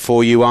looking like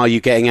for you? Are you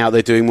getting out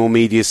there doing more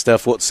media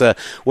stuff? What's the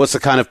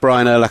kind of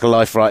Brian Urlacher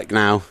life right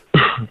now?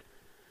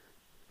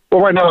 Well,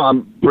 right now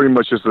I'm pretty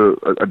much just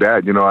a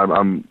dad.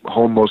 I'm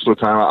home most of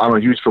the time. I'm a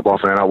huge football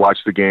fan. I watch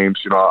the games.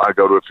 I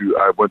go to a few.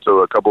 I went to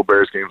a couple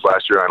Bears games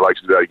last year. I'd like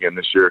to do that again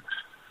this year.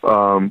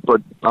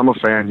 But I'm a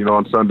fan.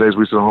 On Sundays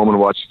we sit home and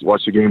watch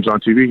the games on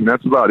TV, and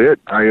that's about it.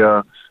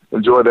 I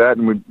enjoy that,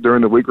 and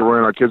during the week we're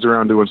running our kids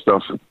around doing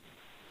stuff.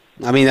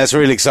 I mean, that's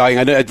really exciting.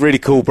 I know it's really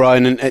cool,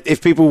 Brian. And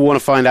if people want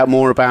to find out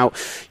more about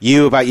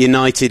you, about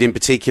United in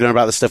particular,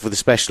 about the stuff with the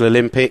Special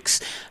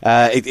Olympics,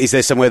 is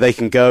there somewhere they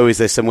can go? Is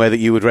there somewhere that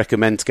you would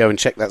recommend to go and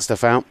check that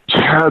stuff out?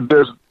 Yeah,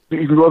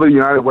 you can go to the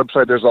United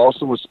website. There's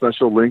also a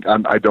special link.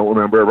 I don't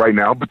remember it right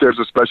now, but there's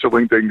a special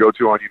link they can go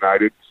to on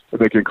United, and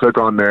they can click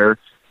on there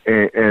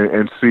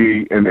and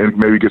see and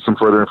maybe get some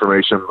further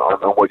information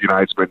on what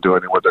United's been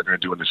doing and what they're going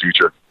to do in the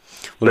future.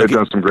 Well, they've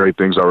done some great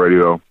things already,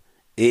 though.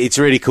 It's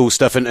really cool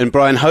stuff, and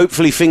Brian,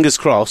 hopefully, fingers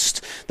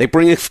crossed, they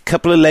bring a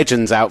couple of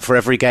legends out for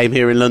every game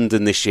here in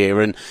London this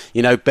year, and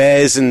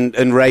Bears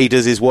and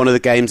Raiders is one of the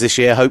games this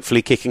year,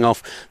 hopefully kicking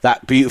off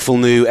that beautiful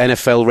new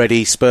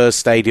NFL-ready Spurs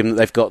stadium that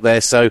they've got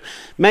there, so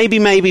maybe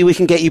we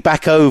can get you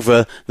back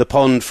over the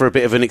pond for a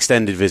bit of an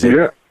extended visit.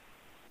 Yeah,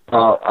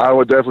 I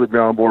would definitely be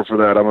on board for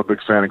that. I'm a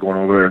big fan of going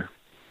over there.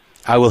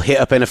 I will hit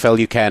up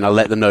NFL UK and I'll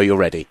let them know you're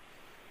ready.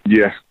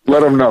 Yeah,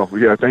 let them know.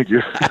 Yeah, thank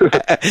you.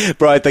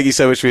 Brian, thank you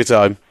so much for your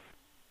time.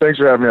 Thanks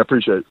for having me. I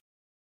appreciate it.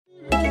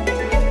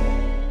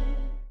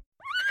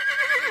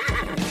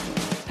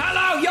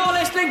 Hello, you're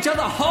listening to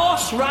the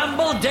Horse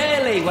Ramble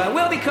Daily, where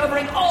we'll be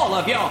covering all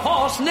of your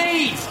horse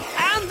needs.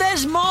 And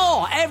there's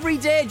more. Every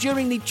day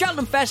during the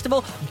Cheltenham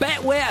Festival,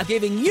 Betway are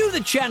giving you the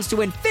chance to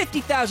win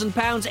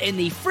 £50,000 in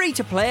the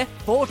free-to-play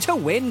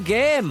 4-to-win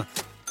game.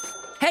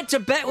 Head to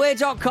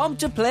betway.com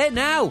to play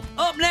now.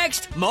 Up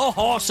next, more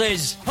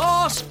horses.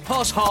 Horse,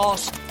 horse,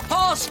 horse.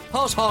 Horse,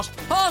 horse, horse,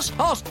 horse,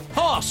 horse,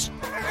 horse.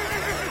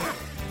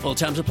 Full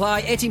terms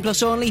apply, 18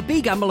 plus only,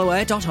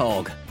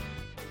 begambleaware.org.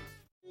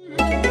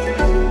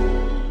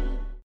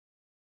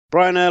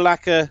 Brian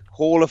Urlacher,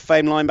 Hall of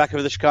Fame linebacker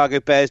of the Chicago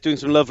Bears, doing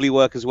some lovely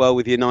work as well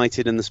with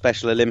United and the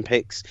Special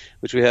Olympics,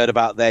 which we heard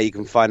about there. You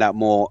can find out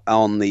more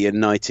on the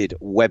United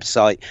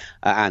website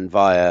and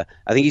via,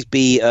 I think he's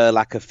B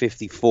Urlacher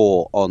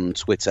 54 on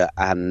Twitter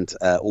and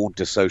all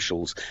the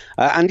socials.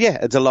 And yeah,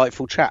 a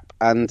delightful chap.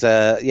 And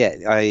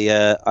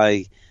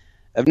I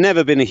have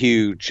never been a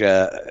huge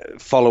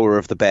follower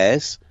of the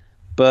Bears,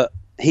 but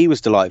he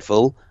was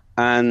delightful,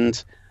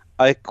 and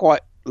I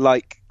quite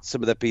like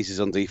some of their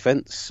pieces on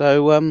defence,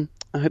 so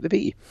I hope they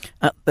beat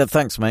you.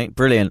 Thanks, mate.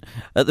 Brilliant.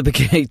 At the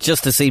beginning,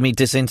 just to see me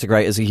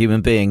disintegrate as a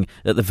human being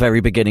at the very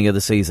beginning of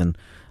the season.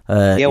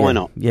 Why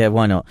not? Yeah,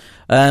 why not?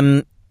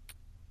 Do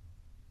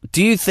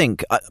you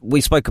think,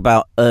 we spoke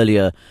about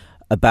earlier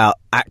about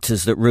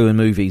actors that ruin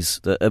movies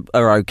that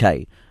are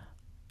okay.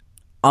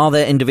 Are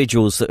there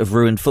individuals that have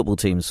ruined football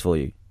teams for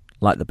you,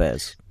 like the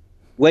Bears?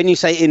 When you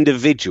say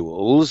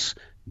individuals,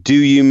 do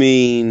you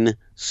mean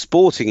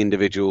sporting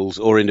individuals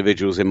or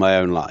individuals in my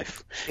own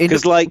life?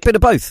 Because a bit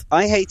of both.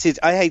 I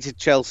hated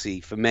Chelsea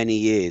for many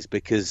years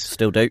because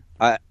still do.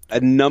 A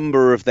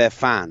number of their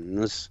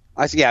fans.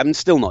 I'm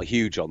still not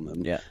huge on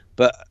them. Yeah.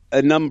 But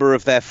a number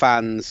of their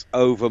fans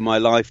over my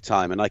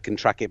lifetime, and I can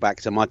track it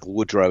back to Michael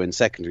Woodrow in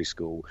secondary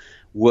school,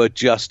 were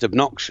just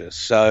obnoxious.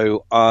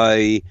 So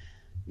I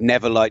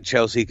never liked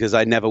Chelsea because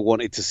I never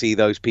wanted to see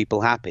those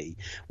people happy.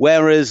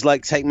 Whereas,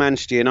 like, take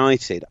Manchester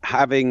United,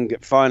 having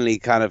finally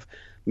kind of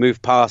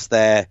moved past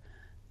their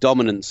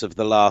dominance of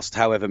the last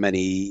however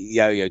many,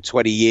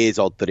 20 years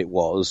odd that it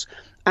was,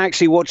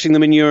 actually watching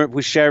them in Europe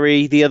with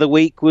Sherry the other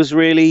week was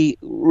really,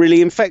 really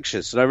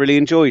infectious, and I really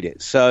enjoyed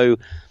it. So,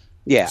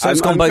 yeah. So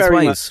it's gone both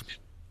ways.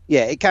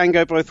 It can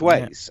go both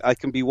ways. Yeah. I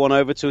can be won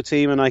over to a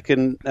team, and I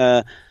can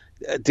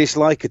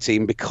dislike a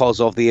team because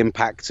of the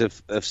impact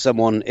of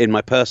someone in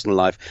my personal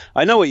life.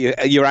 I know what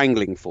you're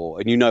angling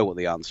for, and you know what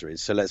the answer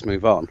is, so let's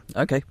move on.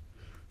 Okay.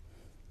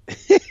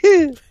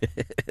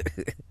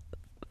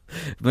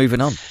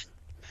 Moving on.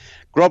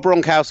 Rob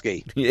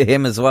Gronkowski.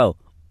 Him as well.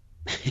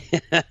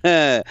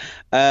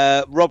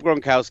 Rob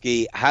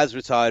Gronkowski has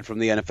retired from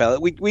the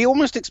NFL. We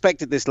almost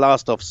expected this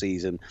last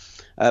off-season,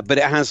 but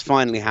it has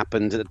finally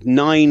happened.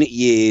 9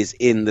 years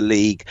in the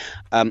league.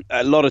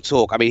 A lot of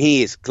talk. I mean,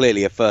 he is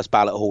clearly a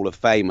first-ballot Hall of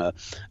Famer.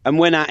 And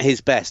when at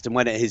his best, and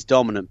when at his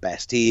dominant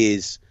best,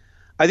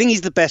 I think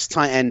he's the best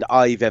tight end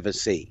I've ever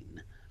seen.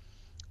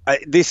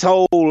 This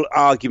whole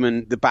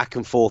argument, the back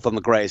and forth on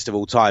the greatest of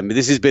all time,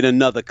 this has been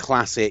another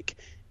classic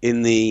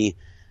in the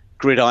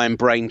Gridiron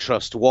Brain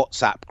Trust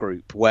WhatsApp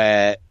group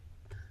where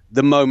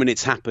the moment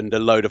it's happened, a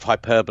load of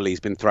hyperbole has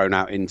been thrown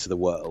out into the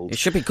world. It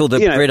should be called the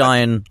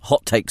Gridiron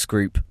Hot Takes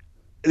group.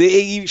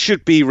 It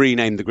should be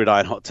renamed the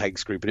Gridiron Hot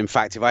Takes group. And in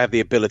fact, if I have the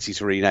ability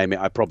to rename it,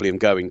 I probably am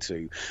going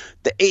to.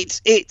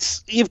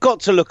 You've got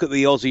to look at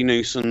the Ozzie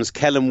Newsomes,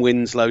 Kellen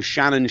Winslow,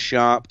 Shannon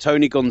Sharp,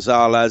 Tony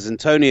Gonzalez,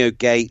 Antonio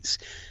Gates.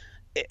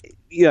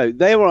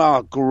 They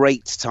are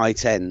great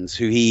tight ends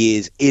who he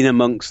is in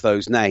amongst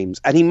those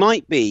names. And he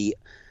might be,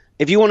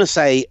 if you want to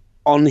say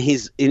on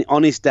his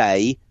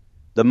day,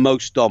 the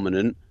most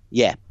dominant,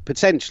 yeah,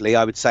 potentially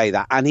I would say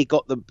that. And he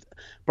got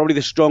probably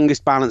the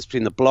strongest balance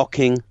between the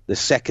blocking, the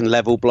second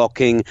level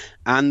blocking,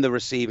 and the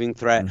receiving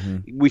threat.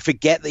 Mm-hmm. We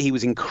forget that he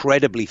was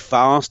incredibly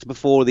fast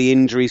before the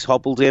injuries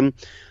hobbled him.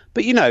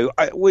 But, you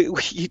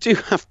do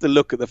have to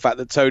look at the fact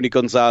that Tony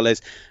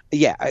Gonzalez,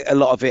 a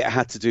lot of it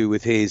had to do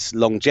with his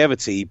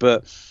longevity,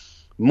 but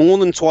more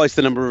than twice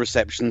the number of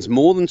receptions,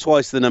 more than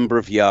twice the number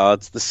of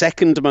yards, the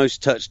second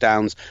most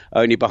touchdowns,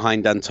 only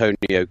behind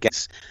Antonio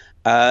Gates.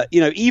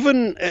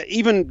 Even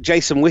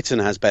Jason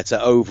Witten has better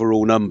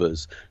overall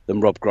numbers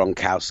than Rob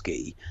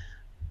Gronkowski.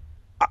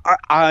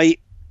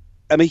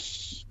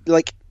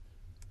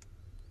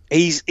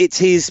 It's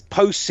his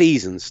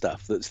postseason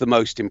stuff that's the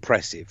most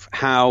impressive.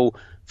 How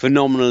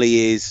phenomenal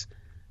he is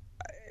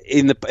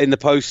in the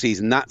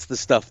postseason. That's the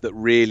stuff that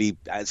really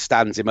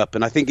stands him up.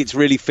 And I think it's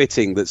really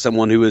fitting that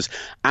someone who was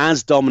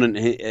as dominant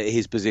in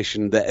his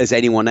position as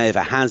anyone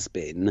ever has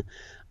been,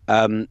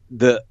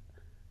 that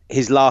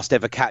his last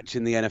ever catch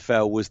in the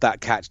NFL was that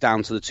catch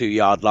down to the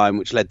 2-yard line,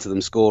 which led to them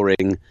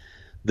scoring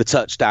the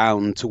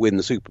touchdown to win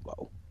the Super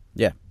Bowl.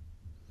 Yeah.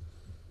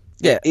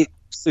 It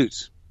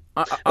suits.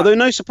 Although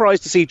no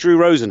surprise to see Drew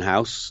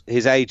Rosenhaus,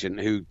 his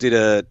agent, who did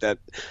a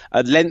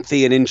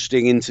lengthy and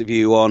interesting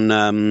interview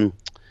on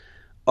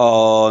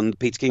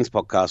Peter King's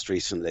podcast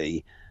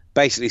recently,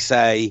 basically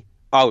say,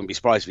 I wouldn't be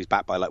surprised if he's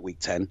back by like week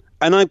 10.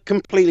 And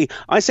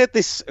I said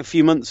this a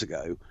few months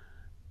ago,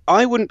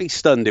 I wouldn't be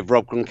stunned if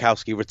Rob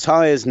Gronkowski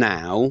retires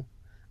now,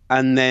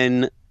 and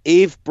then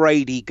if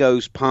Brady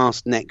goes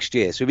past next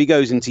year, so if he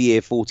goes into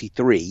year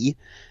 43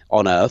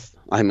 on Earth,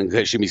 I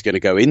assume he's going to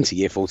go into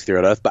year 43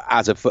 on Earth, but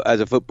as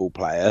a football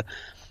player,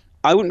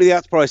 I wouldn't be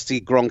that surprised to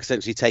see Gronk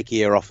essentially take a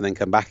year off and then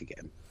come back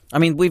again. I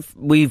mean,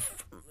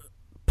 we've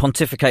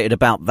pontificated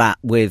about that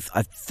with,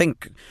 I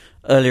think,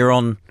 earlier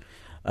on,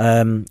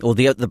 or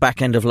the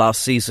back end of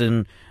last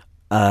season,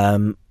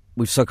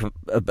 we've spoken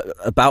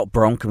about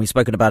Gronk, and we've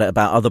spoken about it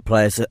about other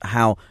players,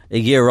 how a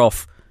year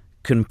off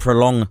can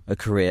prolong a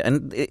career.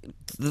 And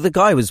the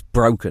guy was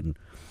broken.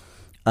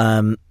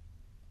 And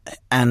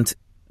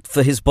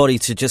for his body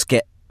to just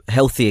get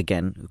healthy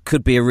again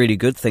could be a really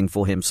good thing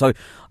for him. So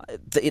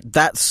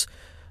it's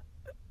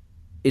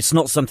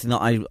not something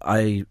that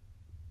I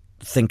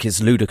think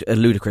is a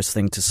ludicrous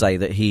thing to say,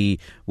 that he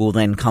will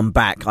then come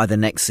back either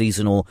next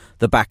season or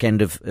the back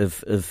end of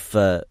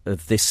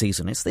this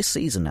season. It's this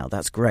season now.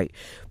 That's great.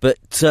 But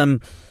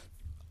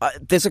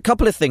there's a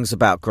couple of things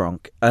about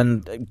Gronk,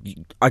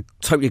 and I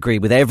totally agree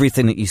with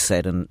everything that you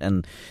said,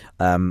 and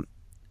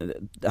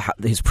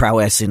his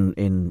prowess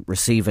in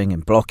receiving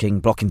and blocking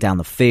down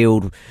the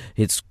field,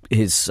 his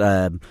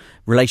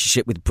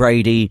relationship with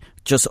Brady,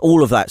 just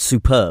all of that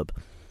superb.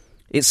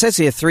 It says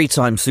here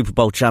 3-time Super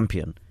Bowl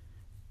champion.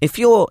 If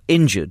you're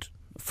injured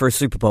for a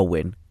Super Bowl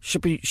win,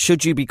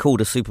 should you be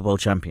called a Super Bowl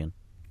champion?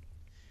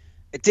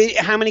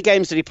 How many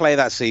games did he play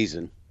that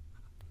season?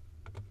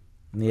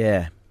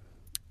 Yeah.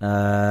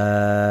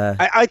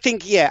 I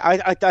think,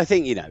 I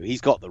think,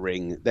 he's got the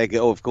ring.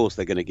 Of course,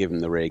 they're going to give him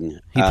the ring.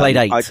 He played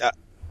 8.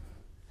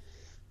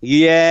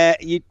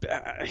 You'd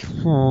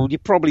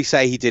probably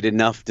say he did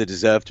enough to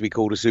deserve to be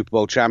called a Super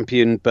Bowl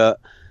champion, but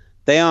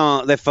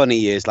they're funny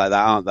years like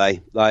that, aren't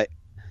they? Like,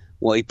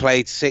 he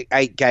played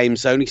 8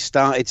 games, only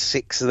started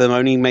 6 of them,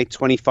 only made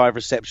 25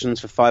 receptions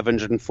for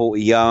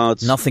 540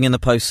 yards. Nothing in the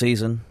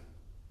postseason.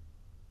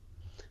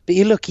 But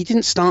he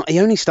didn't start. He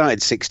only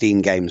started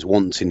 16 games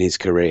once in his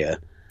career.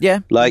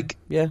 Yeah.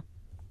 Yeah.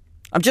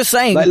 I'm just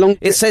saying,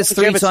 it says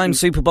 3-time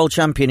Super Bowl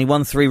champion. He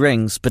won 3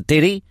 rings, but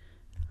did he?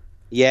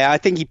 Yeah, I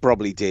think he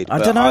probably did. I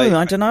don't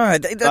know.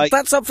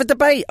 That's up for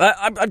debate.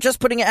 I'm just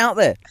putting it out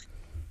there.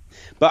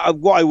 But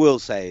what I will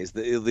say is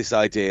that this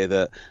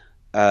idea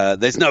that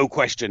there's no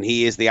question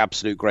he is the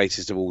absolute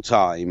greatest of all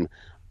time.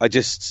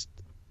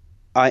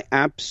 I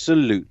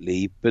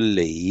absolutely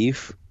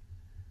believe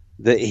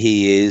that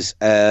he is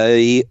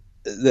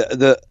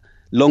that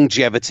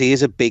longevity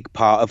is a big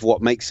part of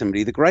what makes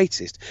somebody the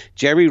greatest.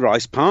 Jerry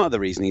Rice, part of the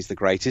reason he's the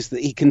greatest,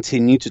 that he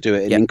continued to do it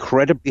at an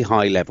incredibly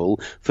high level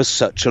for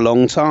such a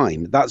long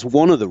time. That's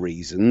one of the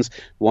reasons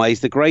why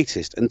he's the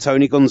greatest. And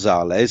Tony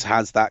Gonzalez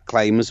has that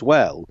claim as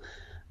well.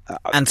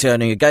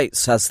 Antonio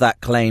Gates has that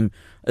claim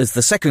as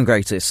the second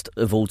greatest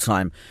of all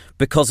time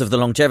because of the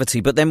longevity.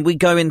 But then we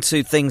go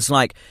into things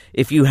like,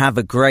 if you have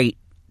a great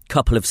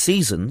couple of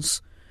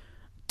seasons,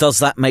 does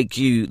that make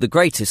you the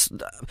greatest?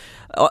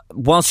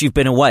 Whilst you've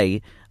been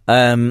away,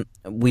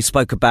 we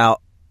spoke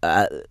about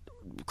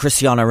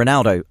Cristiano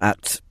Ronaldo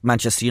at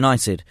Manchester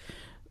United.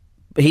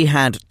 He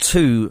had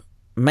 2,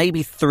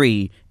 maybe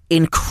 3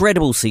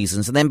 incredible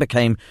seasons and then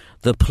became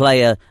the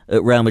player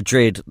at Real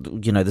Madrid,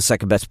 the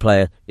second best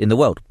player in the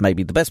world,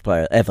 maybe the best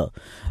player ever.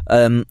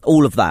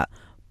 All of that.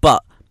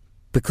 But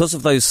because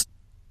of those,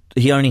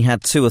 he only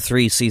had 2 or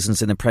 3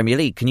 seasons in the Premier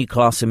League. Can you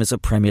class him as a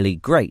Premier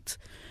League great?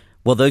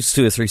 Well, those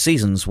 2 or 3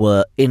 seasons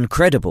were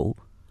incredible,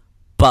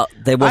 but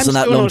there wasn't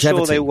that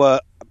longevity.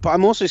 But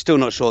I'm also still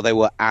not sure they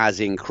were as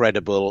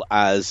incredible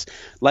as,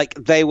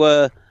 they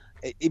were.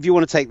 If you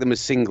want to take them as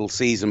single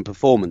season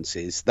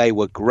performances, they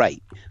were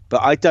great.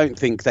 But I don't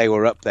think they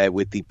were up there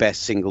with the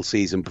best single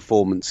season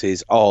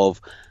performances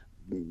of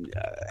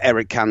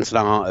Eric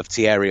Cantona, of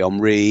Thierry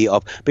Henry,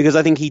 because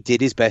I think he did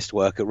his best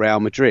work at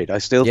Real Madrid. I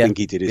still think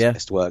he did his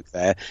best work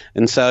there.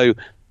 And so,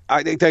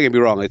 don't get me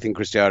wrong, I think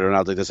Cristiano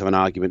Ronaldo does have an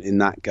argument in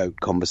that GOAT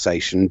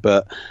conversation.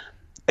 But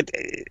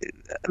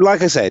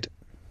like I said,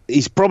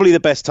 he's probably the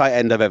best tight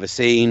end I've ever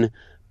seen.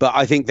 But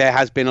I think there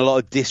has been a lot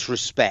of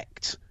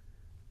disrespect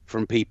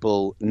from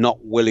people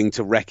not willing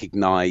to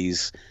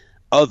recognise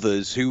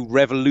others who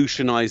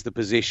revolutionised the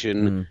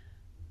position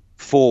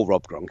for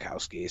Rob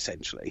Gronkowski,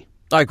 essentially.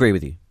 I agree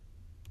with you.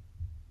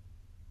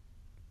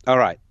 All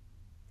right.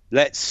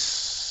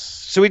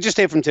 So we just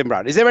hear from Tim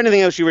Brown. Is there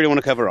anything else you really want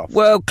to cover off?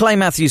 Well, Clay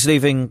Matthews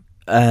leaving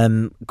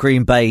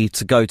Green Bay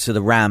to go to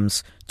the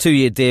Rams.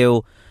 2-year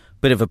deal,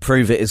 bit of a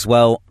prove it as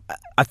well.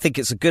 I think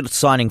it's a good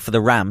signing for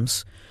the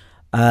Rams.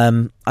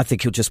 I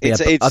think he'll just be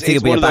it's a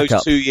one of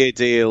backup. those 2-year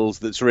deals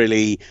that's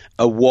really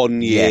a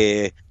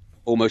 1-year,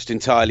 almost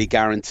entirely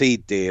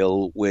guaranteed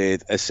deal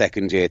with a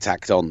second year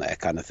tacked on there,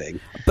 kind of thing.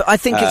 But I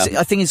think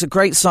it's a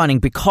great signing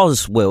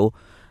because, Will,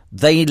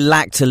 they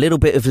lacked a little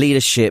bit of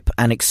leadership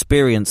and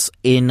experience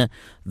in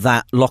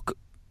that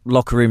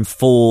locker room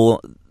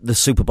for the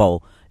Super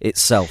Bowl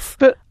itself.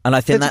 And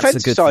I think that's a good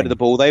defensive side thing. of the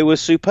ball, they were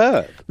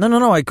superb.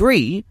 No, I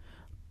agree.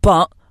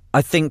 But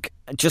I think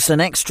just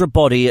an extra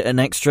body, an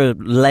extra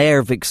layer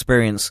of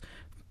experience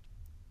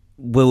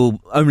will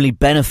only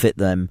benefit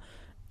them.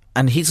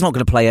 And he's not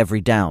going to play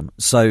every down.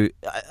 So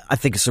I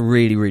think it's a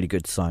really, really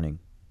good signing.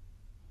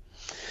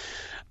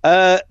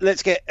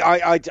 Let's get.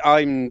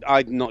 I'm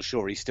not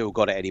sure he's still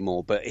got it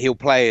anymore, but he'll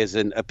play as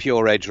a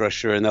pure edge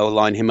rusher, and they'll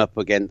line him up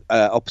against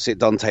opposite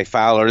Dante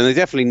Fowler, and they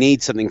definitely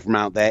need something from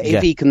out there.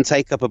 If he can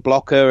take up a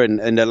blocker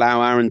and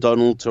allow Aaron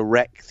Donald to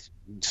wreck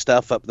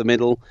stuff up the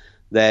middle,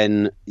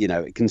 then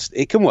it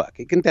can work.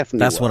 It can definitely.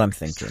 That's work. what I'm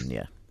thinking.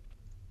 Yeah.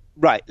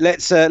 Right.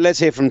 Let's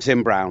hear from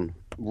Tim Brown,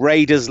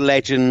 Raiders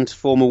legend,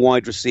 former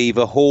wide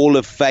receiver, Hall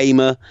of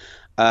Famer,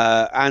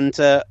 and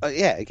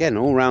again,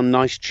 all round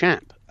nice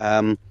chap.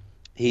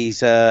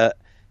 He's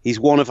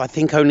one of, I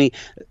think, only...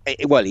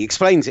 Well, he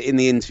explains it in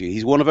the interview.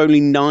 He's one of only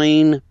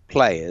 9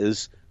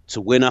 players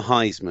to win a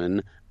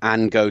Heisman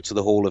and go to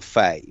the Hall of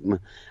Fame.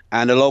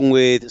 And along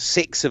with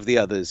 6 of the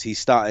others, he's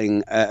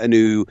starting a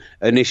new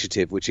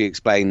initiative, which he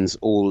explains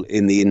all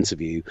in the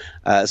interview.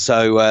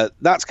 So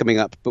that's coming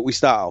up. But we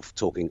start off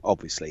talking,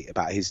 obviously,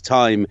 about his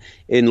time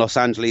in Los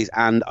Angeles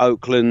and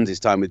Oakland, his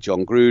time with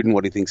John Gruden,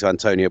 what he thinks of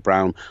Antonio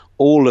Brown,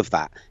 all of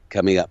that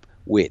coming up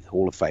with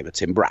Hall of Famer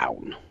Tim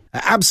Brown.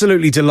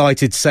 Absolutely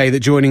delighted to say that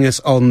joining us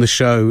on the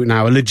show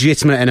now, a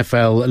legitimate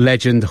NFL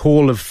legend,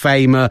 Hall of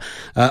Famer,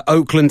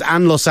 Oakland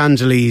and Los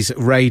Angeles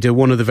Raider,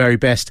 one of the very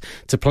best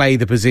to play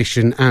the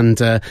position. And,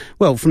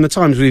 from the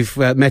times we've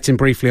met him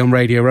briefly on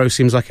Radio Row,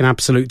 seems like an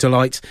absolute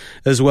delight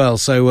as well.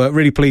 So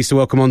really pleased to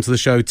welcome onto the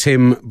show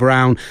Tim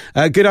Brown.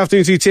 Good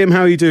afternoon to you, Tim.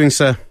 How are you doing,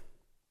 sir?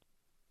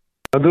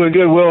 I'm doing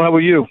good, Will. How are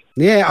you?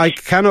 Yeah, I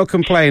cannot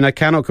complain. I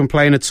cannot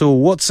complain at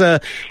all. What are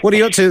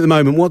you up to at the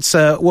moment? What's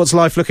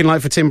life looking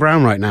like for Tim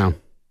Brown right now?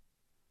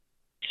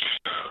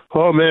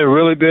 Oh, man,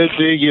 really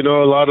busy. You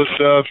know, a lot of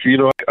stuff. You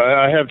know,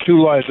 I have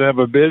two lives. I have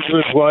a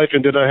business life,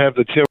 and then I have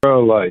the Tim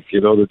Brown life. You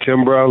know, the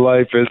Tim Brown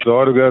life is the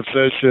autograph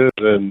sessions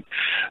and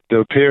the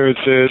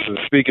appearances and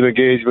speaking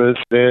engagements.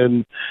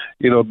 Then,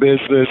 you know,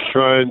 business,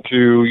 trying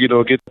to, you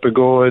know, get up and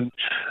going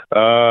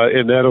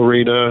in that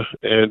arena.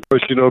 And, of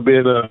course, you know,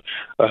 being a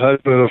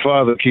husband and a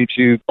father keeps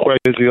you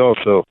quite busy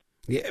also.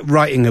 Yeah,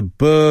 writing a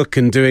book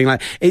and doing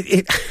like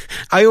it.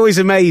 I always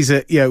amaze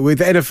at with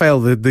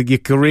NFL your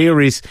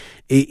career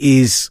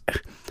is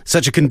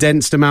such a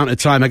condensed amount of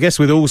time. I guess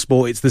with all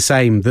sport it's the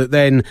same. That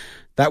then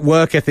that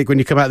work ethic when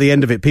you come out the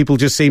end of it, people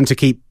just seem to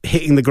keep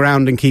hitting the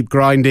ground and keep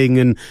grinding,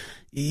 and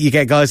you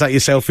get guys like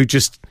yourself who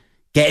just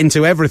get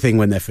into everything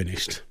when they're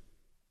finished.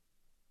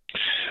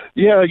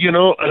 Yeah, you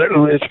know,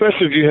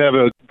 especially if you have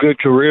a good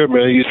career,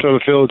 man, you sort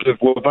of feel as if,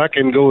 well, if I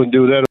can go and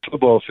do that on a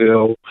football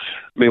field,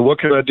 I mean, what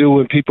can I do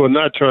when people are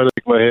not trying to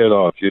take my head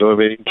off? You know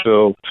what I mean?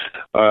 So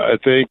I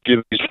think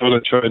you sort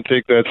of try and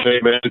take that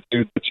same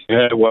attitude that you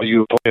had while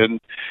you were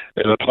playing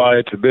and apply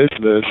it to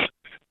business,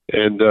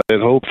 and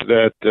hopes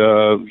that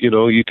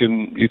you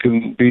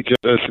can be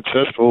just as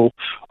successful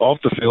off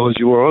the field as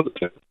you were on the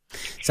field.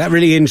 It's that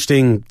really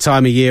interesting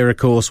time of year, of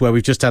course, where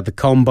we've just had the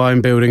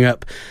combine building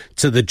up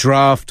to the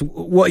draft.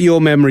 What are your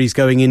memories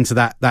going into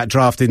that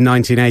draft in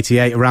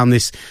 1988 around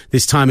this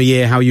time of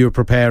year, how you were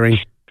preparing?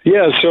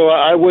 Yeah, so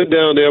I went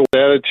down there with the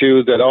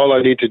attitude that all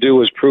I need to do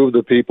was prove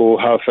to people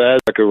how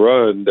fast I could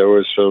run. There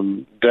was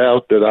some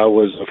doubt that I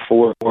was a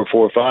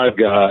 4.45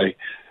 guy,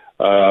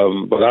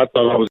 but I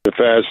thought I was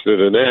faster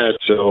than that,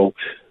 so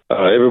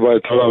everybody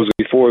thought I was going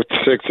to be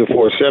 4.6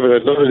 or 4.7.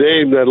 At Notre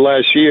Dame that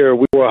last year,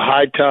 we wore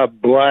high-top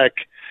black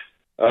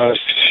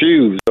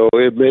shoes, so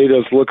it made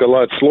us look a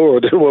lot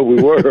slower than what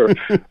we were.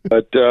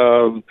 But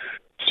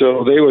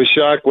so they were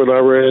shocked when I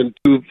ran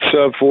two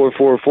sub-4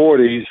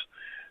 440s,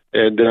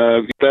 and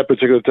at that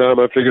particular time,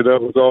 I figured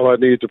that was all I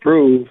needed to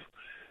prove.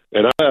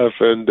 And I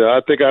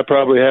think I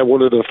probably had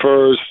one of the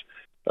first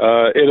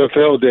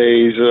NFL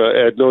days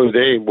at Notre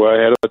Dame where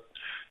I had a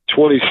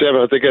 27.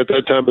 I think at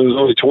that time it was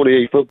only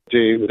 28 football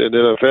teams in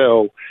the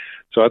NFL,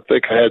 so I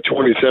think I had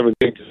 27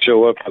 teams to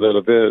show up for that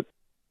event.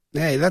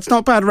 Hey, that's not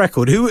a bad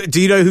record.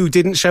 Do you know who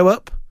didn't show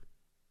up?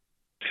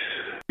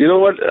 You know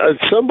what?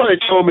 Somebody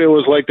told me it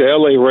was like the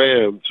L.A.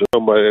 Rams.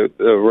 Somebody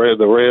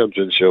the Rams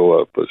didn't show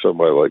up, or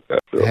somebody like that.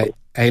 So.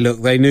 Hey,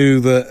 look, they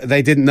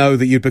didn't know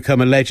that you'd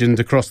become a legend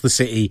across the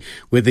city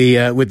with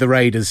the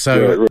Raiders.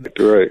 So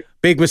right.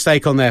 Big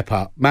mistake on their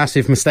part.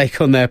 Massive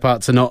mistake on their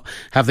part to not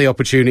have the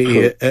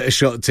opportunity at a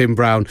shot at Tim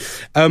Brown.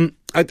 I'm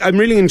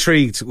really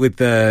intrigued with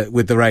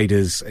the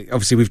Raiders.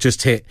 Obviously, we've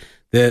just hit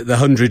the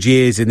 100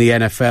 years in the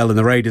NFL, and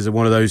the Raiders are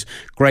one of those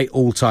great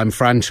all-time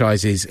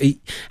franchises.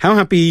 How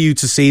happy are you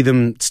to see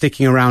them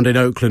sticking around in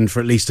Oakland for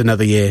at least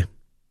another year?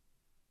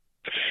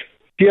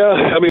 Yeah,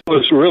 I mean, it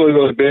was really,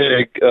 really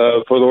big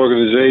for the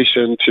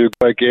organization to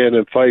go back in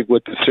and fight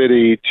with the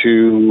city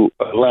to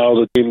allow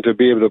the team to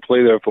be able to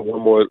play there for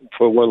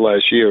one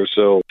last year.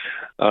 So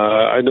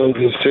I know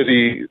the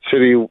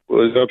city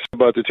was upset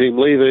about the team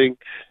leaving,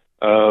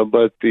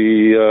 but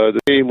the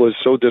team was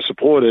so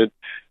disappointed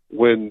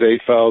when they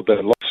filed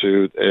that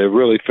lawsuit, and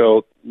really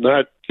felt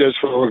not just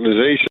for the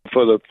organization,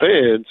 for the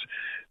fans,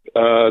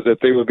 that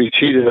they would be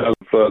cheated out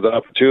of the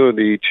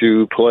opportunity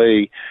to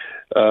play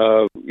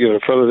in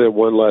front of them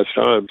one last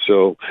time.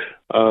 So,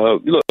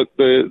 look,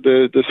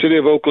 the city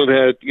of Oakland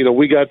had,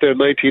 we got there in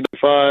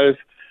 1995,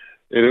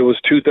 and it was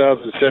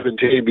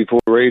 2017 before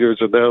the Raiders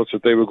announced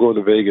that they were going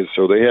to Vegas.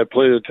 So they had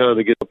plenty of time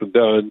to get up and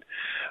done.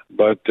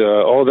 But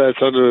all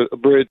that's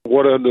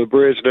water under the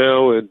bridge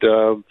now,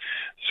 and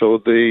so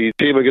the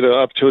team will get an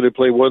opportunity to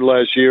play one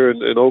last year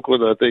in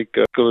Oakland. I think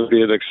it's going to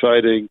be an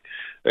exciting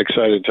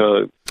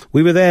time.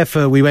 We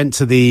went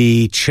to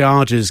the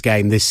Chargers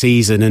game this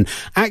season, and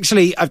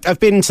actually I've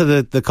been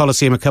to the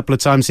Coliseum a couple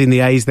of times, seen the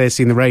A's there,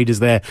 seen the Raiders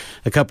there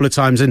a couple of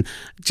times, and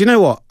do you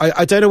know what?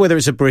 I don't know whether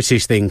it's a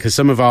British thing, because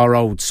some of our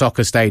old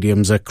soccer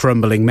stadiums are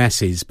crumbling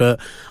messes, but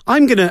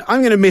I'm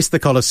gonna miss the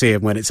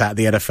Coliseum when it's at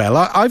the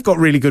NFL. I've got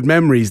really good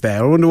memories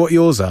there. I wonder what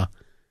yours are.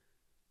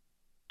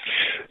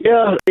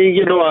 Yeah,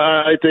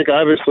 I think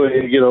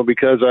obviously,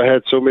 because I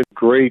had so many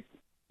great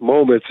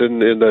moments in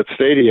that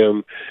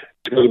stadium,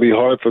 it's going to be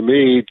hard for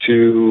me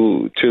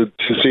to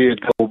see it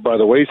go by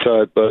the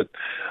wayside. But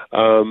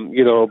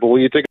but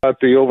when you think about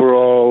the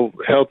overall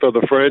health of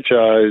the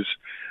franchise,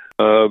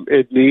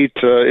 it needs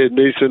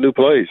a new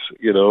place.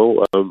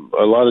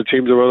 A lot of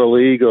teams around the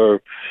league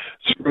are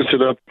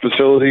sprucing up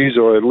facilities,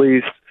 or at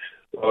least,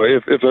 or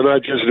if they're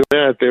not just doing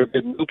that, they're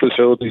getting new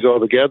facilities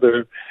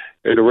altogether.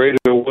 And the Raiders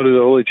are one of the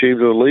only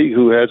teams in the league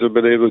who hasn't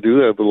been able to do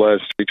that for the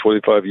last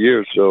 25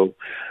 years. So,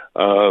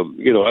 I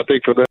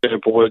think from that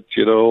standpoint,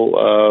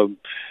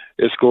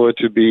 it's going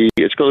to be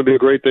a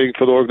great thing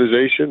for the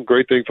organization,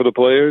 great thing for the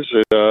players,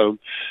 and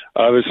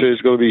obviously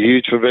it's going to be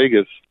huge for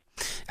Vegas.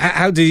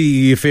 How do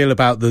you feel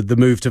about the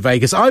move to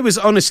Vegas? I was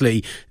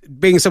honestly,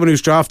 being someone who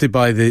was drafted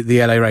by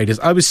the LA Raiders,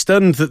 I was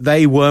stunned that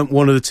they weren't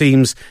one of the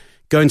teams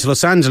going to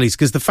Los Angeles,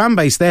 because the fan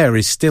base there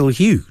is still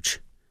huge.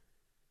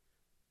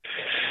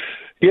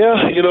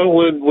 Yeah,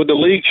 when the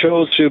league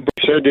chose to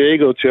bring San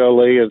Diego to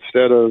LA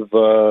instead of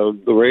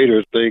the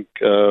Raiders, I think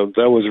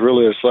that was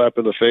really a slap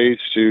in the face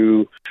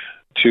to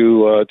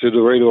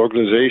the Raider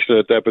organization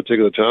at that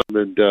particular time,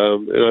 and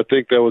I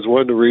think that was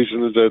one of the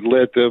reasons that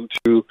led them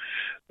to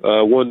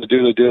want to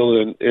do the deal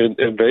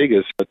in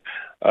Vegas. But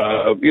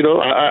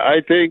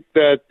I think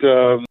that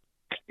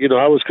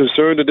I was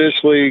concerned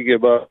initially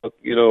about a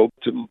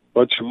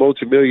bunch of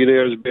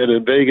multimillionaires being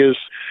in Vegas,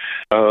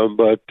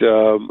 but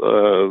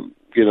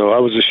I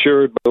was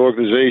assured by the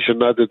organization,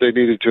 not that they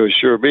needed to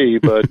assure me,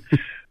 but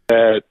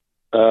that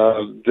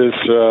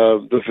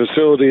the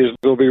facility is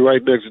going to be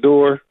right next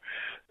door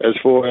as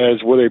far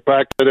as where they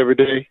practice every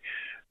day.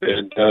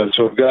 And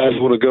so if guys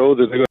want to go,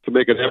 then they're going to have to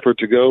make an effort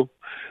to go.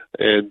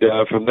 And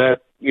from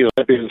that,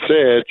 that being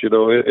said, they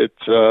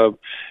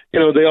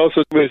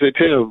also say,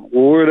 Tim,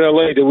 when we're in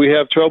L.A., did we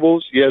have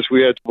troubles? Yes,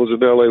 we had troubles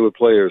in L.A. with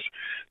players.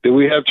 Did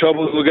we have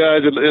troubles with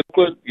guys in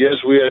Oakland?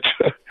 Yes, we had.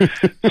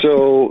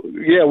 So,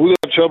 yeah, we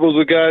have troubles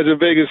with guys in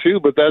Vegas too,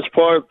 but that's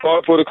part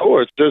for the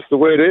course. That's the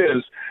way it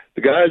is.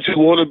 The guys who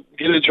want to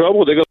get in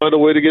trouble, they're going to find a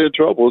way to get in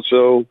trouble.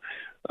 So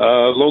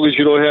as long as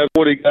you don't have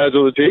 20 guys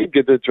on the team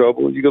get in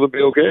trouble, you're going to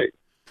be okay.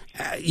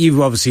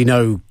 You obviously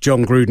know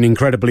John Gruden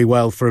incredibly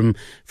well from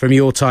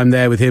your time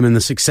there with him and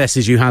the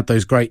successes you had,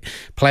 those great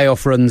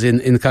playoff runs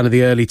in kind of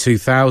the early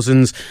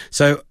 2000s.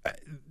 So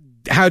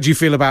how do you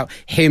feel about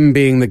him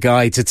being the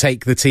guy to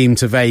take the team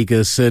to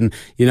Vegas and,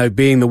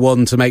 being the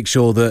one to make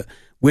sure that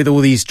with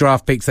all these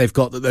draft picks they've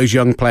got, that those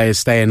young players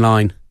stay in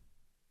line?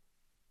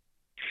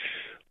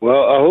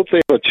 Well, I hope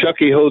they have a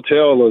Chucky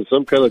hotel or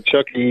some kind of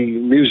Chucky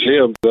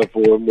museum stuff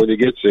for him when he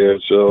gets there.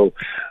 So,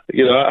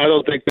 I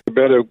don't think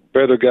they're a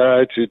better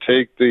guy to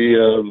take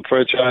the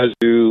franchise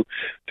to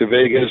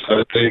Vegas.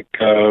 I think,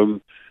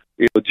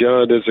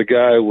 John is a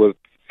guy with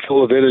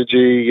full of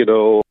energy,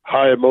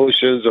 high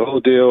emotions, the whole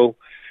deal.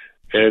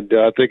 And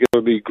I think it's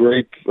going to be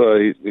great.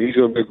 He's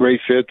going to be a great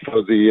fit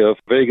for the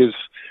Vegas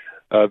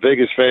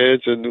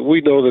fans. And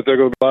we know that there are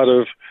going to be a lot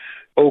of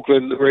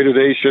Oakland Raider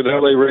Nation,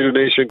 LA Raider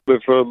Nation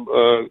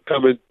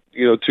coming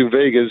to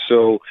Vegas.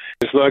 So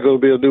it's not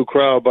going to be a new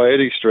crowd by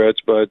any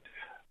stretch. But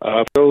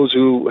for those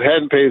who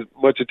hadn't paid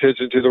much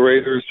attention to the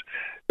Raiders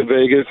in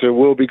Vegas and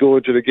will be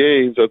going to the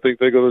games, I think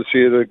they're going to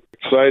see an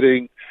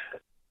exciting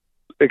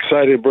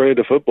brand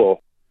of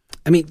football.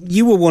 I mean,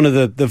 you were one of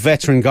the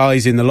veteran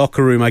guys in the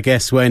locker room, I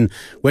guess, when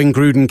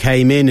Gruden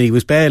came in. He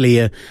was barely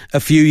a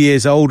few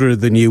years older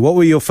than you. What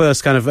were your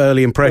first kind of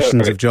early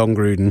impressions of John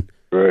Gruden?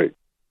 Right.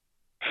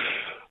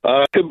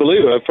 I couldn't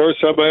believe it. The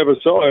first time I ever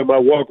saw him, I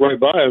walked right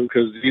by him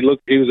because he was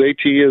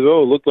 18 years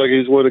old. Looked like he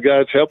was one of the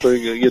guys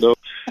helping,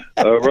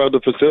 around the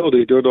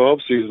facility during the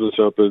off season or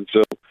something.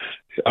 So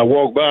I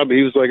walked by him.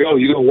 He was like, "Oh,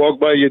 you gonna walk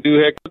by your new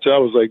head coach?" I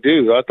was like,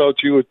 "Dude, I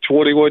thought you were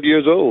 21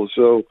 years old."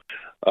 So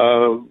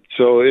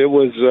it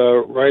was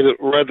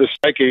rather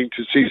striking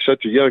to see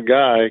such a young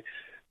guy.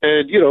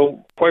 And,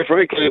 quite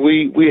frankly,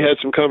 we had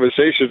some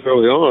conversations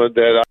early on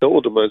that I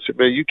told him, I said,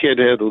 "Man, you can't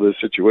handle this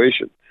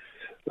situation."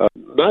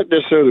 Not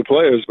necessarily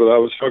players, but I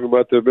was talking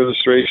about the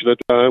administration at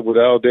the time with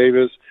Al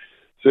Davis.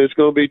 So it's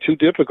going to be too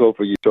difficult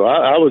for you. So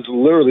I was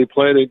literally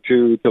planning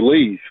to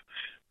leave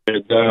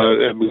and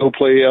go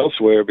play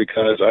elsewhere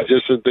because I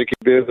just didn't think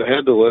he'd be able to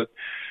handle it.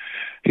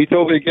 He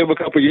told me to give him a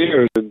couple of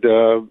years, and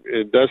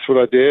that's what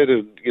I did.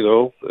 And,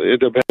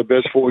 ended up having the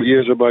best 4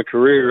 years of my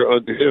career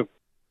under him.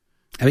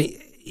 I mean,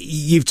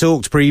 you've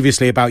talked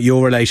previously about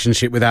your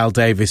relationship with Al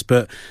Davis,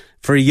 but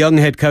for a young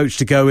head coach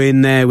to go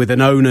in there with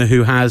an owner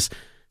who has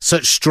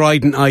such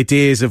strident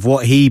ideas of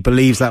what he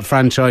believes that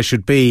franchise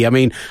should be. I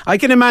mean, I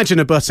can imagine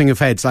a butting of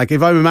heads. Like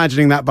if I'm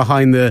imagining that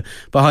behind the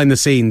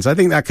scenes, I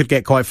think that could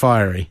get quite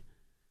fiery.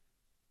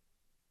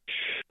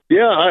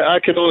 Yeah, I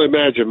can only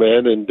imagine,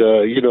 man. And,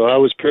 I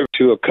was privy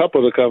to a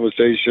couple of the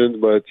conversations,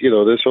 but,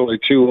 there's only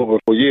 2 over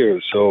 4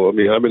 years. So, I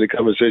mean, how many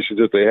conversations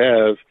that they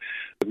have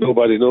that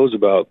nobody knows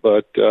about.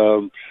 But, he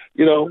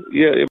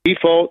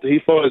fought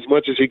as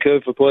much as he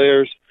could for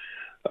players.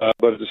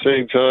 But at the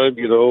same time,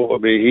 he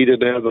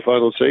didn't have the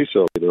final say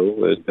so,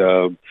 and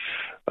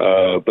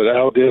but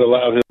Al did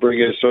allow him to bring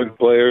in certain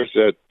players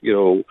that,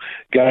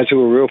 guys who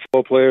were real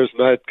football players,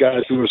 not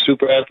guys who were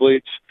super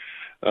athletes,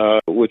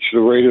 which the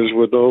Raiders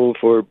were known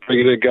for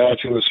bringing in guys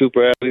who were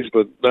super athletes,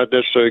 but not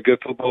necessarily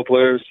good football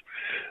players.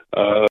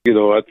 I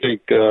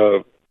think,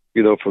 from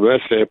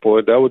that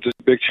standpoint, that was a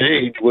big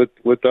change with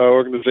our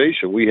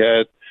organization. We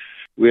had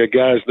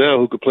guys now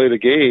who could play the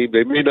game.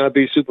 They may not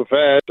be super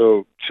fast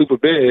or super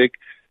big,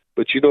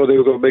 but they were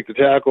going to make the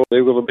tackle,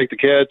 they were going to make the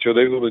catch, or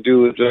they were going to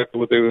do exactly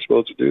what they were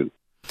supposed to do.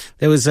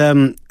 There was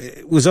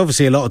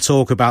obviously a lot of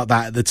talk about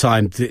that at the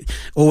time.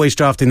 Always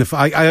drafting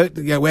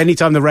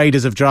anytime the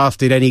Raiders have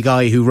drafted any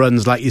guy who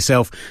runs like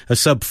yourself, a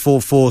sub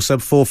 4.4, sub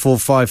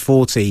 4.45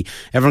 40,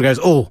 everyone goes,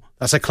 "Oh,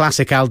 that's a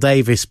classic Al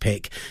Davis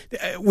pick."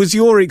 Was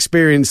your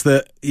experience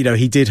that, you know,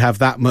 he did have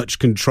that much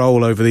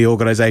control over the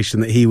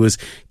organisation, that he was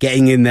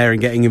getting in there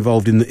and getting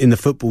involved in the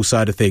football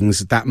side of things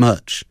that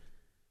much?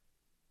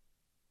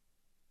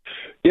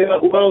 Yeah,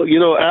 well, you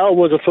know, Al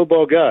was a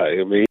football guy.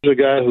 I mean, he's a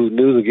guy who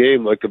knew the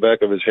game like the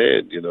back of his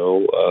hand. You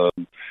know,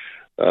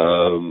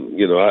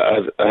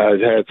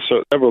 I've had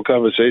several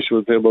conversations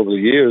with him over the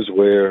years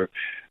where,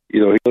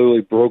 you know, he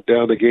literally broke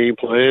down the game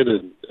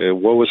plan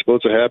and what was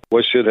supposed to happen,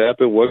 what should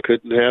happen, what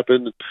couldn't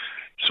happen.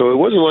 So it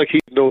wasn't like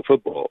he didn't know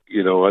football.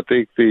 You know, I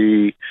think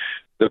the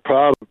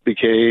problem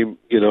became,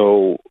 you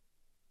know,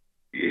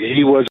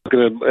 he wasn't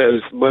going to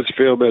as much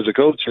film as the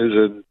coaches,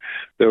 and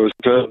there was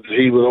times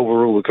he would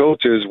overrule the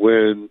coaches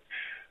when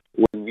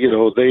you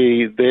know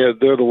they're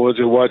the ones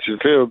who are watching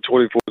film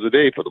 24 hours a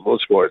day for the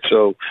most part.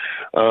 So,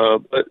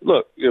 but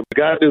look, you know, the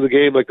guy knew the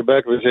game like the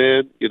back of his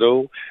hand, you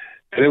know,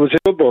 and it was his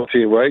football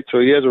team, right? So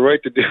he has a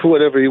right to do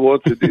whatever he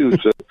wants to do.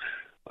 So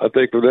I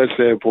think from that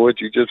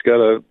standpoint, you just got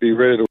to be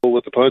ready to roll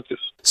with the punches.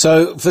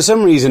 So for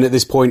some reason at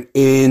this point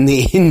in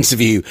the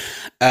interview,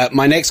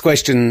 my next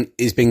question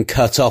is being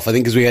cut off, I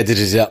think, because we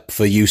edited it up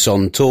for use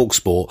on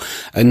TalkSport.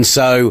 And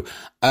so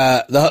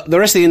the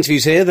rest of the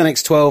interview's here, the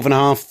next 12 and a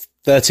half,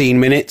 13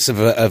 minutes of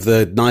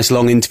the nice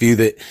long interview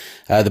that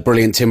the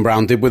brilliant Tim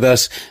Brown did with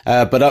us.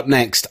 But up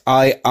next,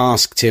 I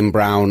asked Tim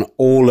Brown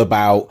all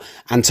about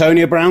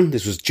Antonio Brown.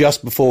 This was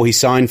just before he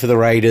signed for the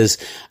Raiders,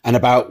 and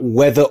about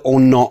whether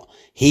or not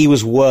he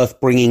was worth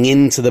bringing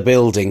into the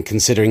building,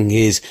 considering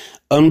his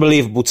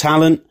unbelievable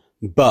talent,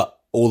 but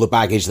all the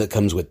baggage that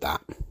comes with that.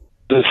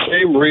 The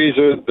same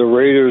reason the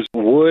Raiders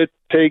would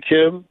take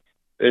him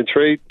and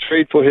trade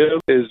for him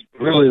is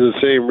really the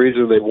same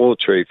reason they won't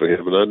trade for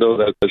him. And I know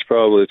that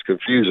it's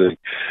confusing,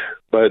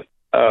 but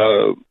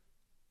John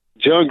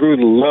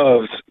Gruden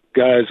loves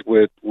guys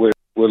with a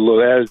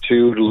little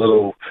attitude, a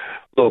little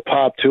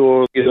pop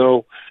to him. You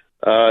know,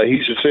 he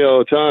used to say all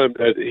the time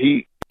that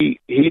he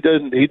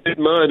didn't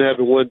mind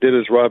having one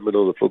Dennis Rodman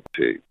on the football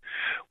team.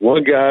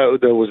 One guy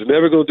that was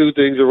never going to do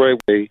things the right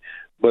way,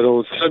 but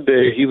on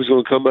Sunday he was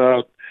going to come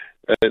out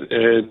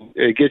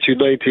and get you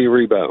 19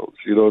 rebounds.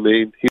 You know what I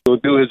mean? He's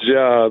going to do his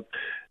job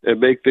and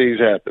make things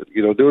happen.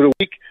 You know, during the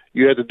week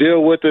you had to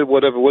deal with it,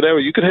 whatever.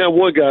 You can have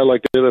one guy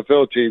like the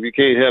NFL team, you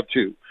can't have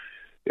two,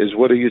 is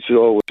what he used to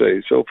always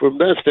say. So from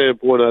that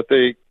standpoint, I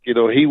think, you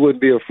know, he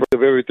wouldn't be afraid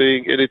of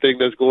anything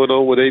that's going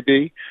on with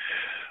AB.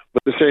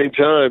 But at the same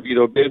time, you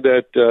know, being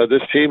that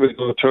this team is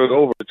going to turn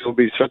over, it's going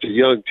to be such a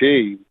young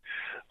team.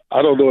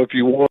 I don't know if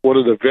you want one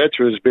of the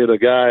veterans being a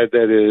guy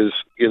that is,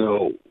 you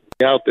know,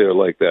 out there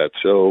like that.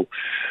 So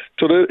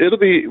it'll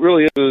be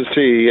really interesting to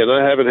see. And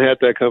I haven't had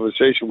that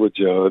conversation with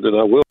John, and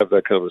I will have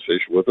that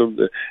conversation with him.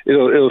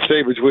 It'll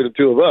stay between the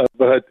two of us,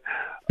 but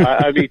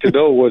I need to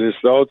know what his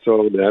thoughts are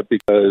on that,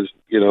 because,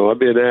 you know, I'm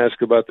being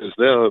asked about this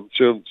now. I'm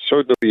sure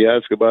certainly be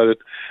asked about it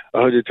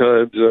 100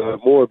 times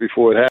more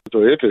before it happens,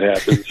 or if it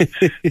happens.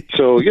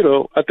 So, you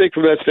know, I think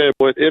from that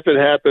standpoint, if it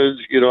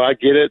happens, you know, I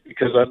get it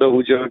because I know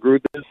who John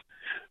Gruden is.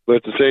 But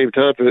at the same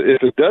time,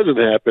 if it doesn't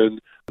happen,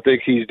 I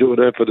think he's doing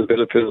that for the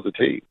benefit of the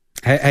team.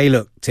 Hey,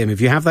 look, Tim, if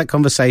you have that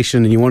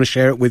conversation and you want to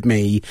share it with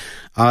me,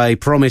 I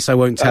promise I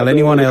won't tell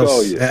anyone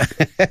else.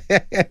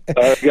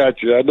 I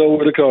got you. I know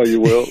where to call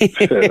you, Will.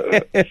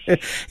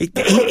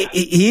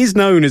 He is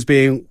known as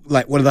being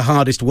like one of the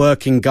hardest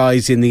working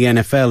guys in the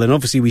NFL. And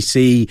obviously we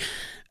see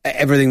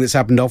everything that's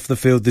happened off the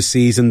field this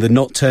season, the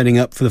not turning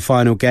up for the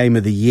final game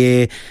of the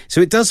year. So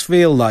it does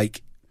feel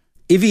like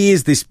if he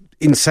is this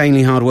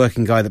insanely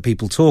hard-working guy that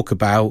people talk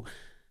about,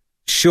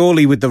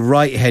 surely with the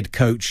right head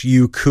coach,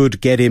 you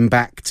could get him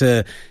back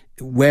to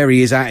where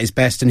he is at his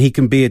best, and he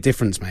can be a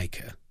difference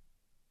maker.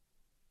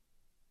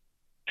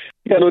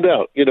 Yeah, no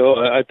doubt. You know,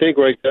 I think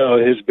right now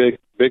his big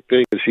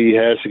thing is he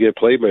has to get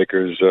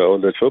playmakers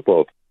on that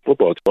football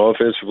team,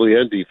 offensively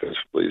and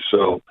defensively.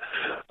 So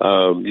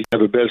you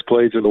have the best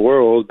plays in the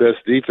world,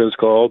 best defense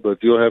call, but if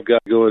you don't have guys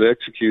go and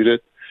execute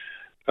it,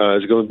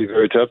 it's going to be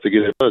very tough to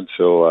get it done.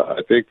 So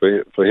I think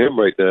for him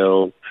right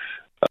now,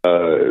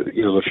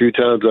 you know, the few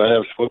times I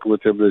have spoken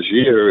with him this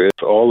year,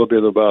 it's all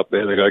been about,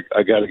 man,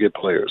 I got to get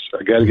players.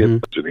 I got to get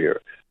players in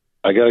here.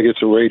 I got to get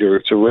some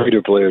Raider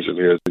players in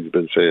here, as he's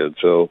been saying.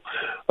 So,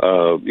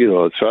 you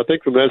know, so I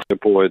think from that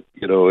standpoint,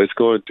 you know, it's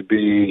going to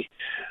be,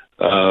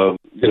 you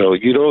know,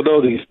 you don't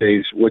know these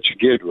days what you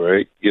get,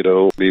 right? You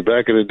know, I mean,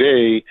 back in the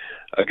day,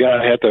 a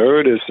guy had to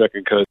earn his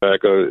second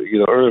contract, or, you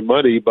know, earn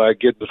money by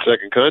getting the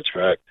second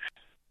contract.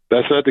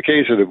 That's not the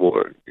case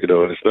anymore. You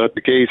know, it's not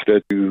the case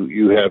that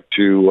you have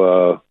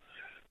to,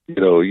 you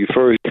know, your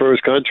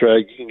first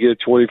contract, you can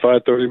get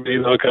 $25-30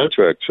 million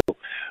contract. So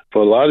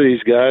for a lot of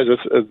these guys,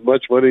 that's as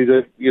much money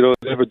that, you know,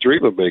 they never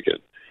dream of making.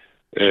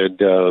 And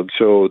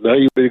so now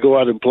you need to go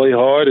out and play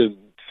hard and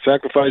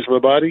sacrifice my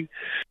body.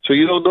 So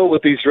you don't know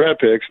with these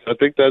draft picks. I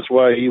think that's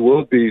why he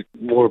will be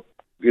more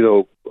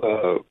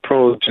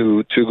prone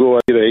to go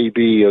out and get an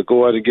AB or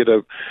go out and get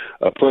a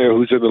player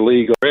who's in the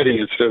league already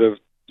instead of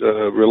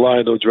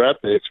relying on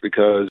draft picks,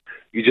 because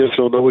you just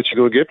don't know what you're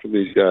going to get from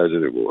these guys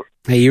anymore.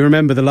 Hey, you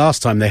remember the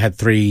last time they had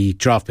 3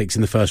 draft picks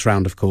in the first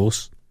round, of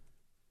course.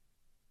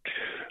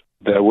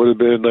 That would have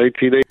been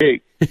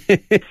 1988.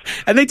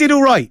 And they did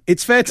all right.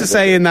 It's fair to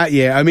say in that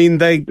year. I mean,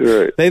 they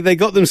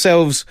got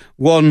themselves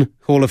one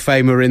Hall of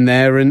Famer in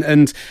there,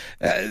 and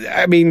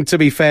I mean, to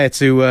be fair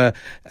to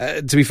Terry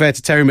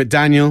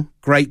McDaniel,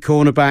 great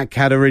cornerback,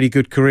 had a really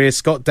good career.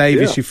 Scott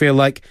Davis, you feel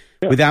like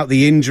without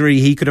the injury,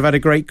 he could have had a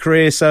great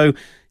career. So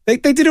they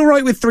did all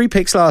right with 3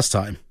 picks last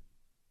time.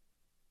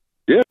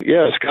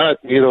 Yeah, Scott.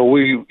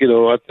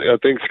 I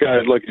think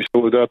Scott, like you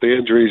said, without the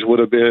injuries, would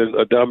have been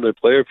a dominant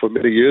player for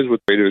many years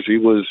with Raiders. He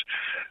was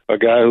a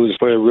guy who was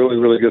playing really,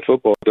 really good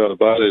football, no doubt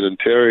about it. And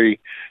Terry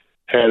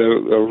had a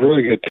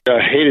really good. I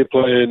hated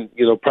playing,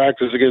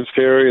 practice against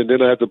Terry, and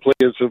then I had to play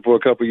against him for a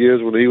couple of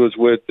years when he was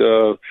with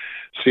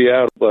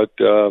Seattle. But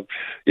so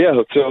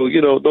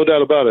no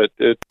doubt about it.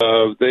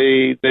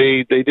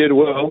 They did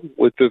well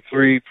with the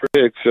 3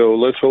 picks. So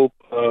let's hope.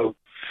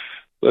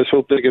 Let's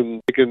hope they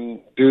can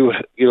do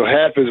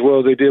half as well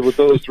as they did with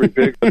those 3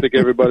 picks. I think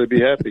everybody would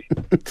be happy.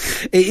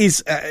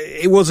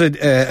 It was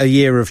a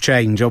year of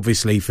change,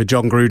 obviously, for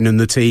John Gruden and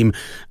the team.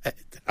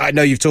 I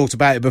know you've talked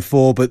about it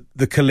before, but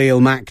the Khalil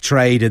Mack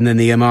trade and then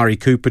the Amari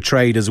Cooper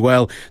trade as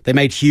well, they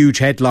made huge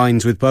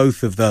headlines with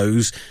both of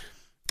those.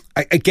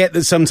 I get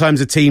that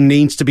sometimes a team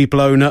needs to be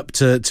blown up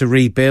to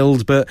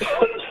rebuild, but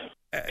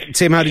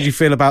Tim, how did you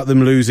feel about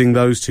them losing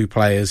those 2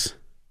 players?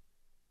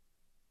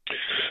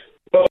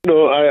 Well,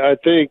 no, I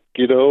think,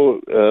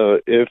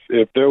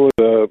 if there was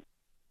a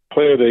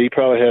player that he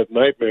probably had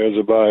nightmares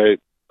about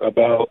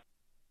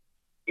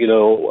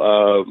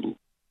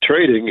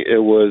trading,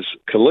 it was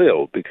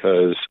Khalil,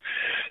 because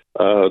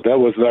that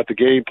was not the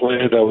game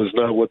plan. That was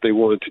not what they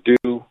wanted to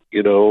do,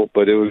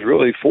 but it was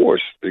really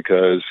forced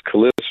because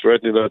Khalil was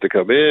threatening not to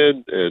come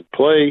in and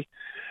play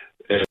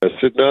and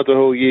sitting out the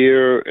whole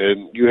year,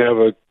 and you have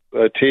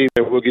a team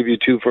that will give you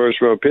 2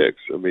 first-round picks.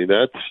 I mean,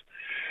 that's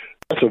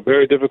a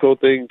very difficult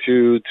thing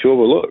to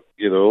overlook,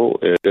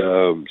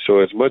 and so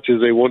as much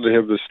as they wanted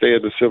him to stay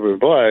in the silver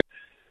and black,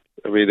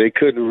 I mean, they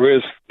couldn't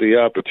risk the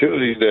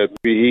opportunity that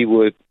maybe he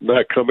would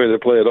not come in and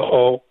play at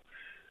all,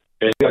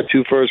 and you got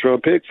 2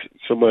 first-round picks,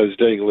 somebody's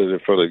dangling in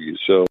front of you.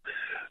 So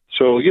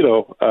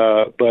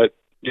but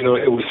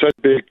it was such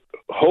a big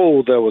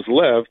hole that was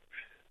left.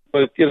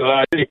 But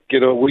I think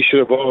we should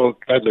have all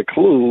gotten a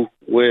clue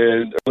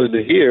when early in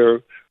the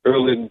year,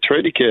 early in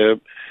training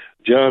camp,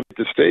 John made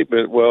the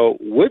statement, well,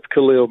 with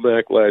Khalil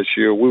Mack last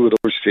year, we were the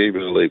worst team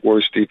in the league,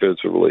 worst defense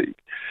in the league.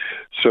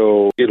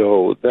 So,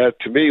 that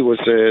to me was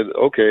saying,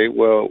 okay,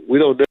 well, we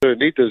don't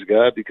necessarily need this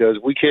guy because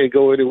we can't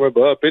go anywhere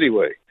but up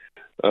anyway.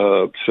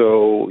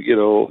 So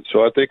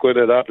I think when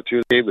that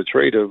opportunity came to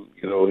trade him,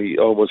 he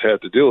almost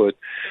had to do it.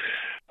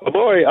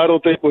 Amari, I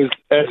don't think was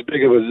as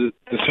big of a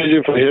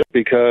decision for him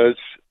because,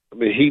 I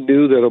mean, he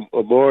knew that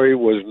Amari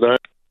was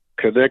not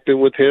connecting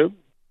with him.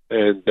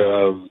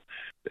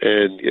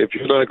 And if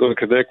you're not going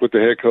to connect with the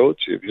head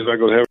coach, if you're not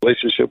going to have a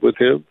relationship with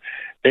him,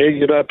 and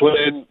you're not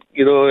playing,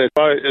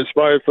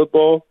 inspired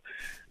football,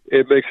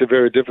 it makes it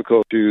very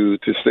difficult to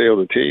stay on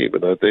the team.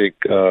 And I think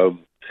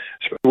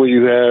especially when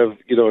you have,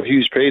 a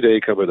huge payday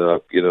coming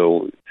up,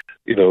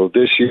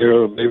 this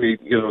year, maybe,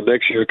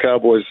 next year,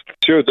 Cowboys,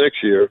 sure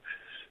next year,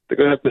 they're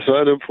going to have to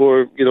sign him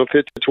for, $15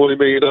 to $20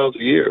 million a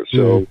year.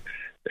 So.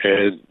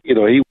 And, he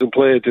wasn't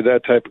playing to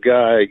that type of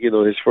guy,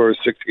 his first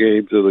 6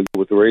 games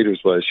with the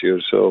Raiders last year.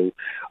 So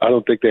I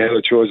don't think they had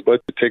a choice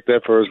but to take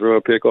that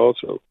first-round pick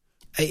also.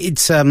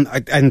 It's and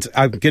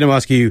I'm going to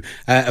ask you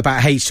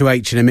about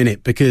H2H in a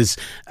minute, because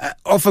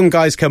often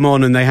guys come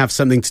on and they have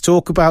something to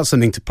talk about,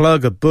 something to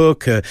plug, a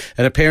book, an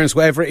appearance,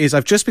 whatever it is.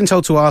 I've just been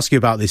told to ask you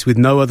about this with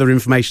no other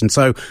information,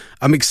 so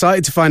I'm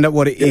excited to find out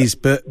what it is.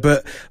 But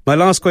my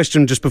last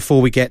question just before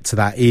we get to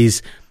that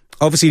is,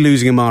 obviously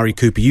losing Amari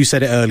Cooper, you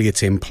said it earlier,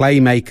 Tim,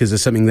 playmakers are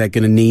something they're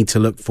going to need to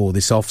look for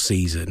this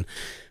off-season.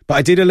 But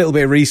I did a little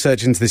bit of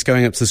research into this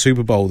going up to the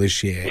Super Bowl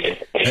this year.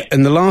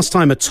 And the last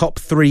time a top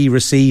 3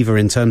 receiver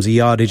in terms of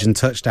yardage and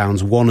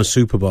touchdowns won a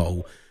Super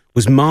Bowl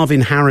was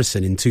Marvin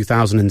Harrison in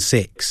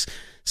 2006.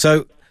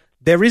 So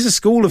there is a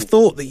school of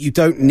thought that you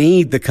don't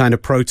need the kind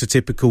of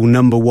prototypical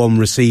number 1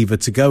 receiver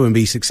to go and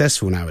be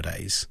successful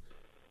nowadays.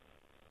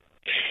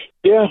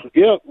 Yeah,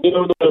 no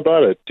doubt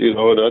about it.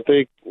 And I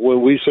think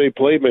when we say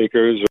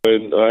playmakers,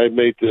 and I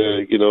made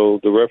the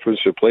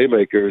reference to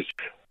playmakers,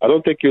 I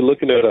don't think you're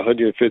looking at a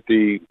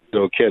 150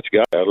 catch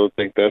guy. I don't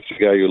think that's the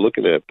guy you're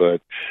looking at.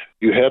 But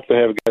you have to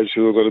have guys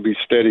who are going to be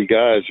steady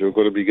guys, who are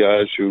going to be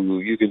guys who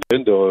you can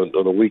depend on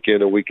a week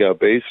in and week out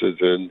basis.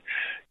 And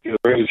the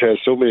Raiders had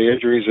so many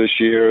injuries this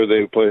year.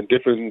 They were playing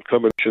different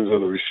combinations of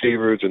the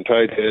receivers and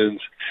tight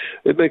ends.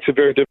 It makes it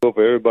very difficult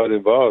for everybody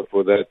involved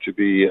for that to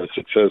be a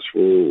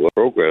successful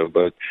program.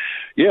 But,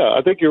 yeah,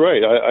 I think you're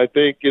right. I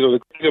think,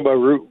 the thing about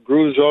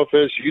Gruden's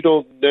offense, you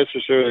don't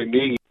necessarily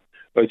need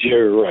a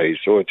Jerry Rice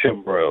or a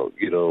Tim Brown.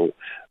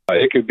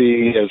 it could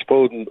be as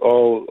potent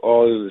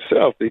all in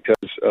itself because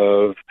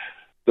of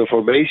the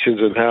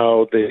formations and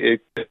how it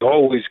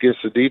always gets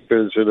the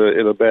defense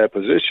in a bad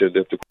position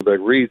if the quarterback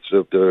reads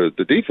of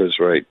the defense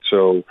right.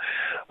 So,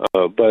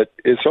 but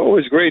it's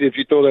always great if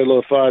you throw that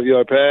little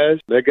 5-yard pass,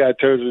 that guy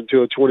turns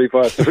into a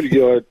 25,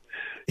 30-yard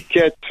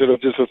catch instead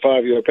of just a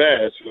 5-yard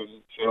pass.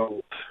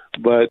 So,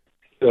 but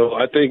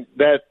I think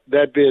that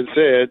being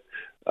said,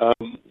 I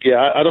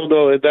don't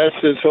know. That's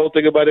this whole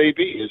thing about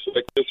AB. It's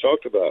like we just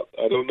talked about.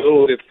 I don't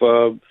know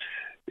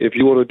if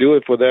you want to do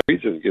it for that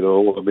reason.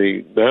 I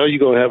mean, now you're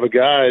going to have a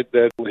guy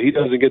that when he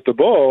doesn't get the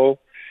ball,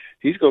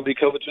 he's going to be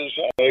coming to the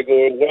side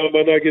going, why am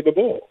I not getting the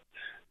ball?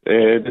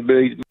 And it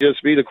may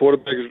just be the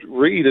quarterback's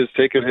read is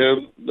taking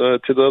him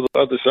to the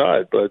other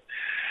side. But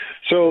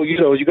so, you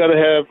got to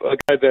have a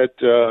guy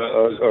that,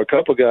 or a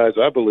couple guys,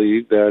 I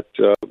believe, that,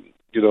 are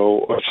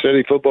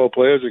steady football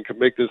players and can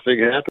make this thing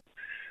happen.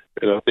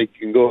 And I think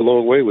you can go a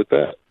long way with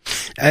that.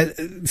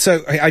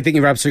 So I think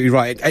you're absolutely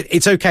right.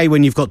 It's okay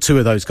when you've got two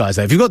of those guys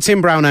there. If you've got Tim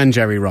Brown and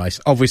Jerry Rice,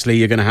 obviously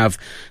you're going to have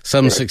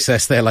some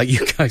success there like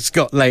you guys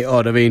got late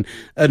on. I mean,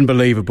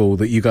 unbelievable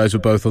that you guys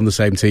were both on the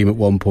same team at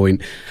one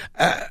point.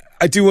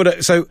 I do want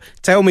to... So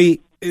tell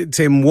me,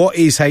 Tim, what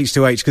is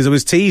H2H? Because I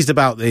was teased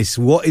about this.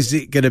 What is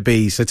it going to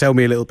be? So tell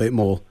me a little bit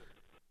more.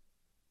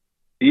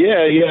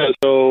 Yeah.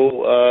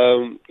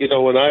 So,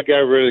 when I got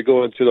ready to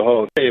go into the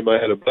Hall of Fame, I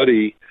had a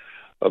buddy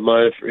of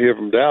mine here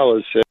from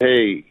Dallas said,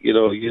 hey, you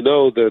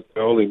know that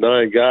there are only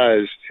 9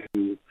 guys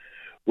to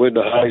win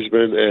the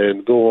Heisman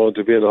and go on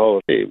to be in the Hall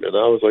of Fame. And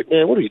I was like,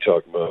 man, what are you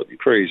talking about? You're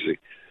crazy.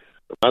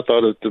 I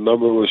thought that the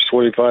number was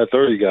 25,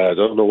 30 guys. I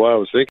don't know why I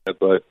was thinking that,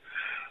 but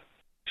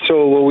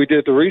so when we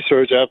did the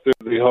research after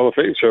the Hall of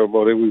Fame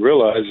ceremony, we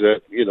realized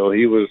that,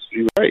 he was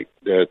right,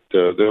 that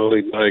there are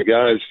only 9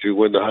 guys to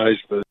win the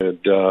Heisman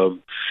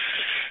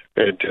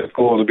and to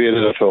go on to be in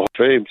the NFL Hall of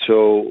Fame.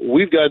 So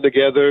we've gotten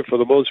together for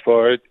the most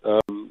part.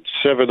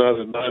 7 out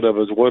of 9 of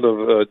us. One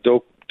of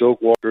Doak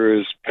Walker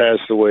has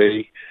passed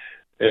away,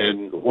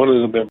 and one of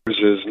the members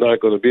is not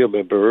going to be a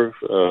member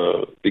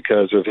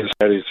because of his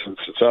status in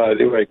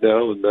society right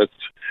now, and that's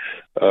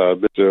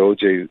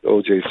Mr.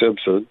 O.J.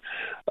 Simpson.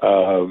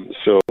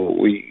 So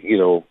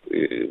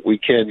we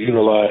can't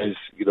utilize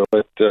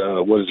what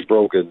is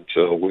broken.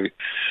 So we'll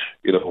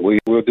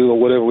do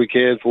whatever we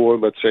can for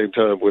him. At the same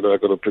time, we're not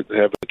going to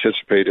have to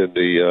participate in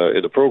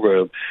the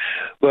program.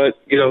 But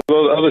the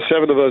other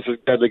 7 of us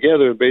have gotten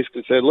together and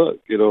basically said, look,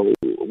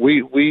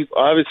 we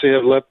obviously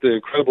have left an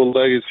incredible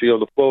legacy on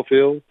the football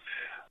field.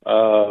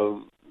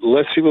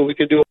 Let's see what we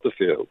can do off the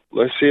field.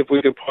 Let's see if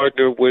we can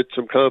partner with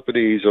some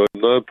companies or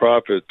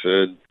nonprofits.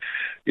 And,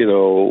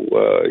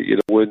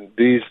 when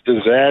these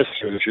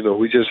disasters,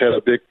 we just had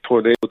a big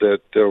tornado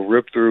that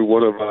ripped through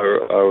one of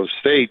our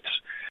states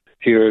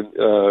here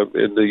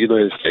in the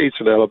United States,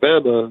 in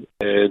Alabama.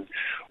 And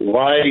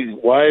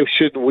why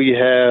shouldn't we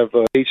have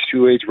a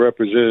H2H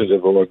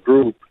representative or a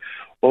group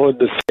on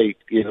the state,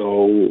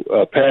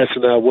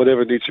 passing out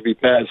whatever needs to be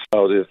passed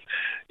out, if,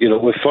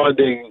 with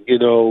funding,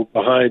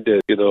 behind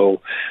it,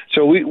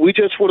 So we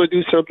just want to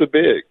do something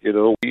big, I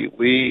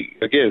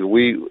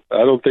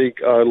don't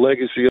think our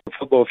legacy on the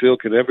football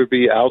field can ever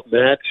be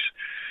outmatched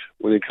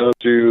when it comes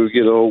to,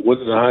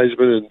 winning the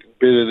Heisman and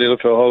being in the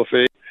NFL Hall of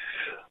Fame.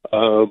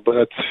 But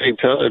at the same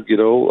time,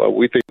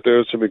 we think there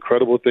are some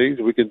incredible things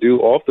we can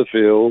do off the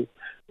field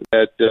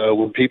that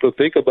when people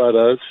think about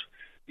us,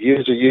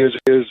 years and years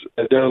down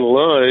the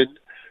line,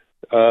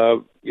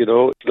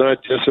 it's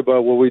not just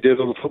about what we did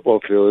on the football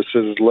field. It's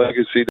his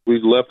legacy that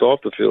we've left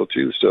off the field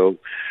too. So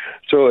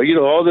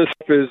all this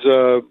stuff is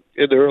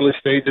in the early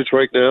stages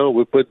right now.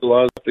 We're putting a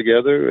lot of stuff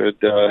together and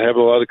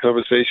having a lot of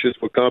conversations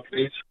with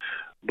companies.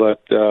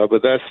 But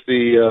that's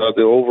the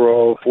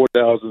overall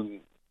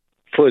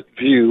 4,000-foot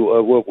view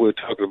of what we're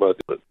talking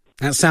about doing.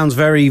 That sounds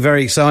very,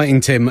 very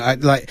exciting, Tim.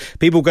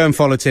 People go and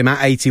follow Tim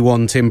at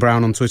 81 Tim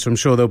Brown on Twitter. I'm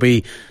sure there'll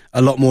be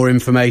a lot more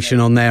information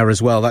on there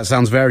as well. That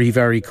sounds very,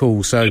 very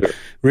cool. So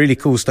really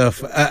cool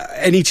stuff.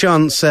 Any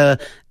chance,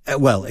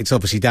 it's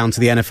obviously down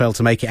to the NFL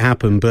to make it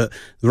happen, but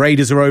the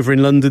Raiders are over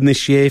in London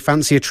this year.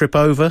 Fancy a trip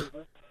over?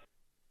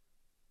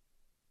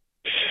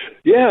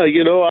 Yeah,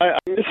 I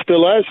missed the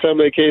last time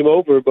they came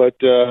over, but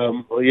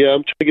I'm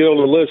trying to get on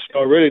the list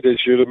already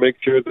this year to make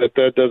sure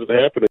that doesn't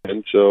happen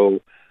again. So,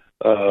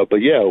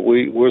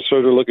 we're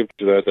sort of looking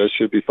for that. That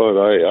should be fun.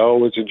 I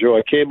always enjoy.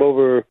 I came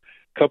over a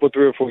couple,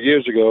 3 or 4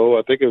 years ago.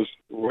 I think it was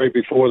right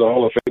before the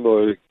Hall of Fame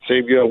or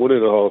same year I went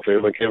in the Hall of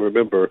Fame. I can't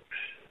remember.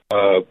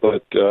 I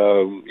love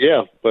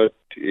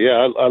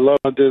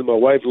London. My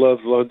wife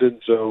loves London.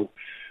 So,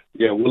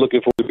 we're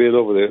looking forward to being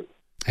over there.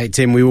 Hey,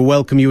 Tim, we will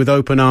welcome you with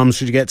open arms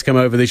should you get to come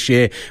over this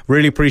year.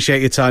 Really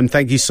appreciate your time.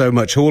 Thank you so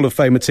much. Hall of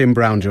Famer Tim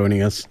Brown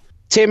joining us.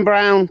 Tim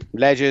Brown,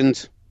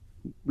 legend.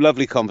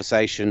 Lovely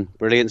conversation.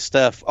 Brilliant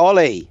stuff.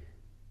 Ollie,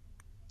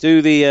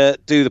 do the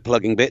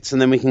plugging bits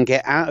and then we can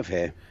get out of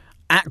here.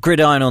 At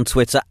Gridiron on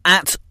Twitter,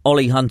 at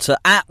Ollie Hunter,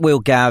 at Will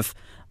Gav,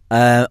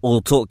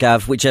 or Talk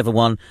Gav, whichever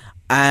one,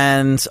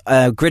 and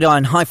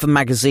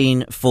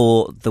Gridiron-magazine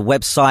for the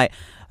website.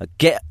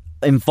 Get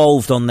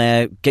involved on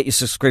there, get your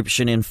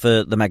subscription in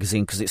for the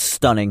magazine because it's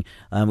stunning.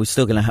 We're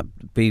still going to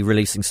be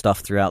releasing stuff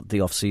throughout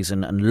the off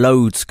season, and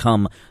loads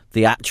come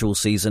the actual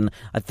season.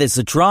 There's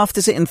a draft,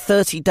 is it in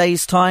 30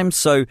 days time?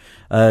 So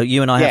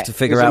you and I have to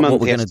figure out what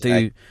we're going to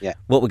do. Yeah.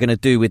 What we're going to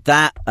do with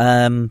that.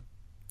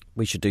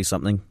 We should do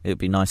something. It would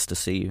be nice to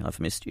see you. I've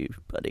missed you,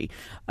 buddy.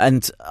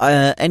 And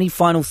any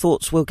final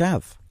thoughts, Will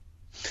Gav?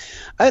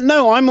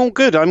 No, I'm all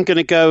good. I'm going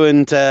to go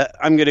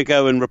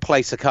and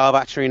replace a car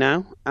battery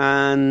now,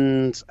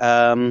 and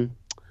go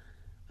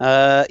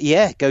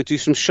do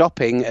some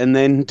shopping and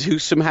then do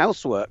some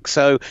housework.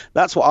 So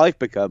that's what I've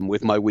become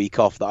with my week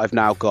off that I've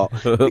now got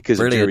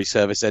because of jury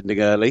service ending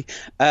early.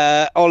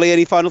 Ollie,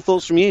 any final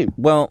thoughts from you?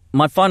 Well,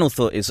 my final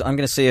thought is I'm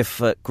going to see if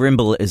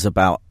Grimble is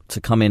about to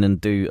come in and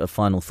do a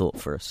final thought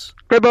for us.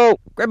 Grimble.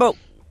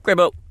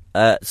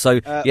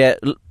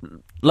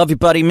 Love you,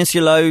 buddy. Miss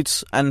you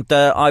loads. And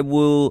I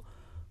will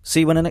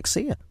see you when I next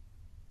see you.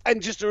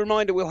 And just a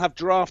reminder, we'll have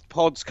draft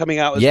pods coming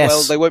out as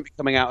well. They won't be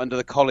coming out under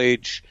the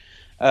college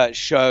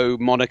show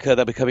moniker.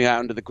 They'll be coming out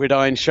under the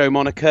Gridiron show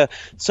moniker.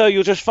 So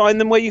you'll just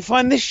find them where you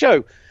find this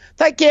show.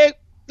 Thank you.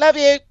 Love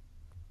you.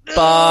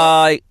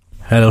 Bye.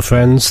 Hello,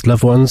 friends,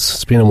 loved ones.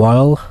 It's been a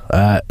while.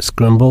 It's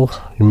Grimble.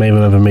 You may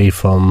remember me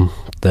from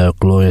the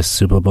glorious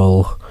Super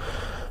Bowl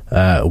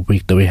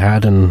week that we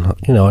had. And,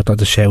 I'd like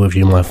to share with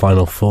you my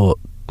final thought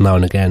now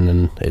and again.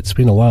 And it's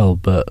been a while,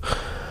 but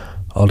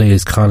Ollie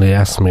has kindly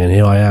asked me, and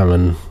here I am.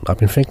 And I've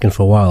been thinking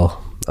for a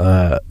while,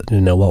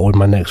 what would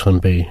my next one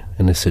be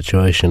in this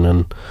situation?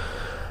 And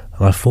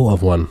I thought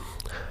of one.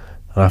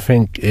 And I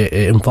think it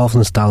involves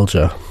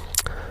nostalgia.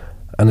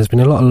 And there's been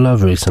a lot of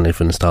love recently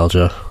for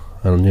nostalgia,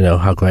 and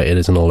how great it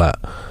is and all that.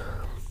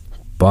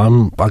 But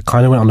I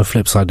kind of went on the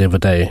flip side the other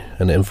day,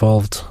 and it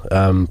involved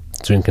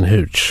drinking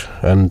hooch.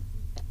 And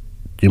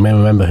you may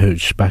remember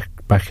hooch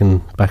back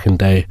in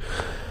day,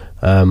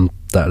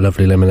 that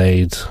lovely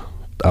lemonade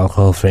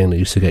alcohol thing that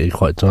used to get you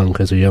quite drunk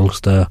as a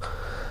youngster.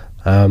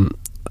 And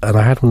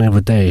I had one the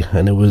other day,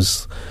 and it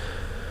wasn't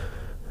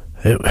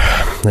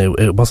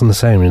the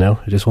same. It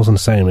just wasn't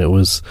the same. It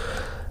was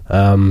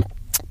a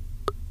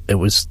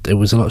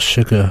lot of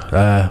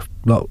sugar,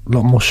 lot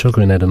more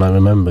sugar in there than I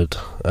remembered.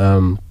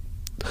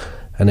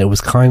 And it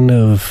was kind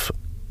of,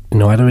 I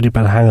had a really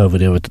bad hangover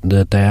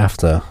the day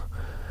after.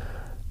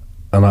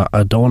 And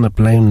I don't want to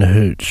blame the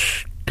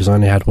hooch, because I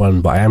only had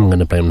one, but I am going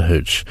to blame the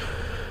hooch,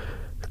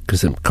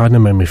 because it kind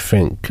of made me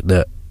think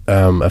that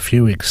a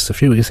few weeks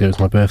ago it was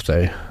my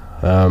birthday,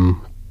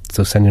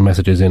 so sending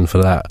messages in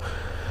for that,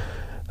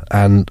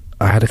 and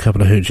I had a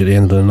couple of hooch at the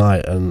end of the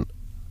night, and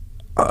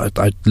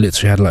I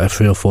literally had like a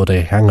 3 or 4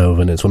 day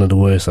hangover, and it's one of the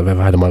worst I've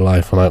ever had in my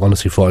life, and I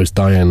honestly thought I was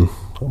dying.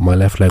 My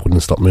left leg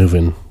wouldn't stop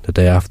moving the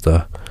day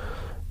after,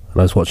 and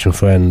I was watching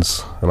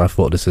Friends, and I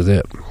thought, this is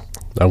it,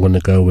 I'm going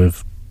to go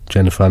with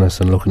Jennifer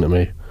Aniston looking at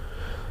me,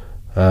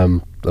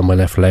 and my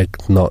left leg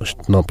not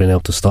being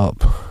able to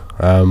stop,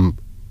 and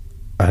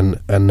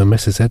the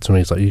missus said to me,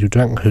 it's like, you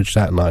drank hooch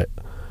that night.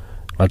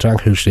 I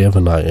drank hooch the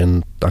other night,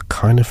 and I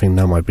kind of think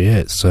that might be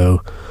it.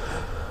 So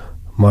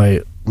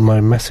my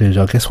message,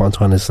 I guess what I'm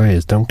trying to say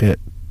is, don't get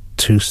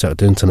too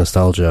sucked into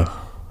nostalgia,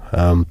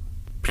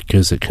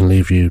 because it can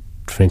leave you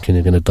thinking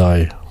you're going to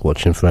die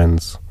watching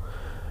Friends.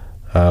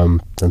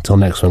 Until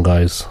next one,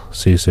 guys,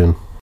 see you soon.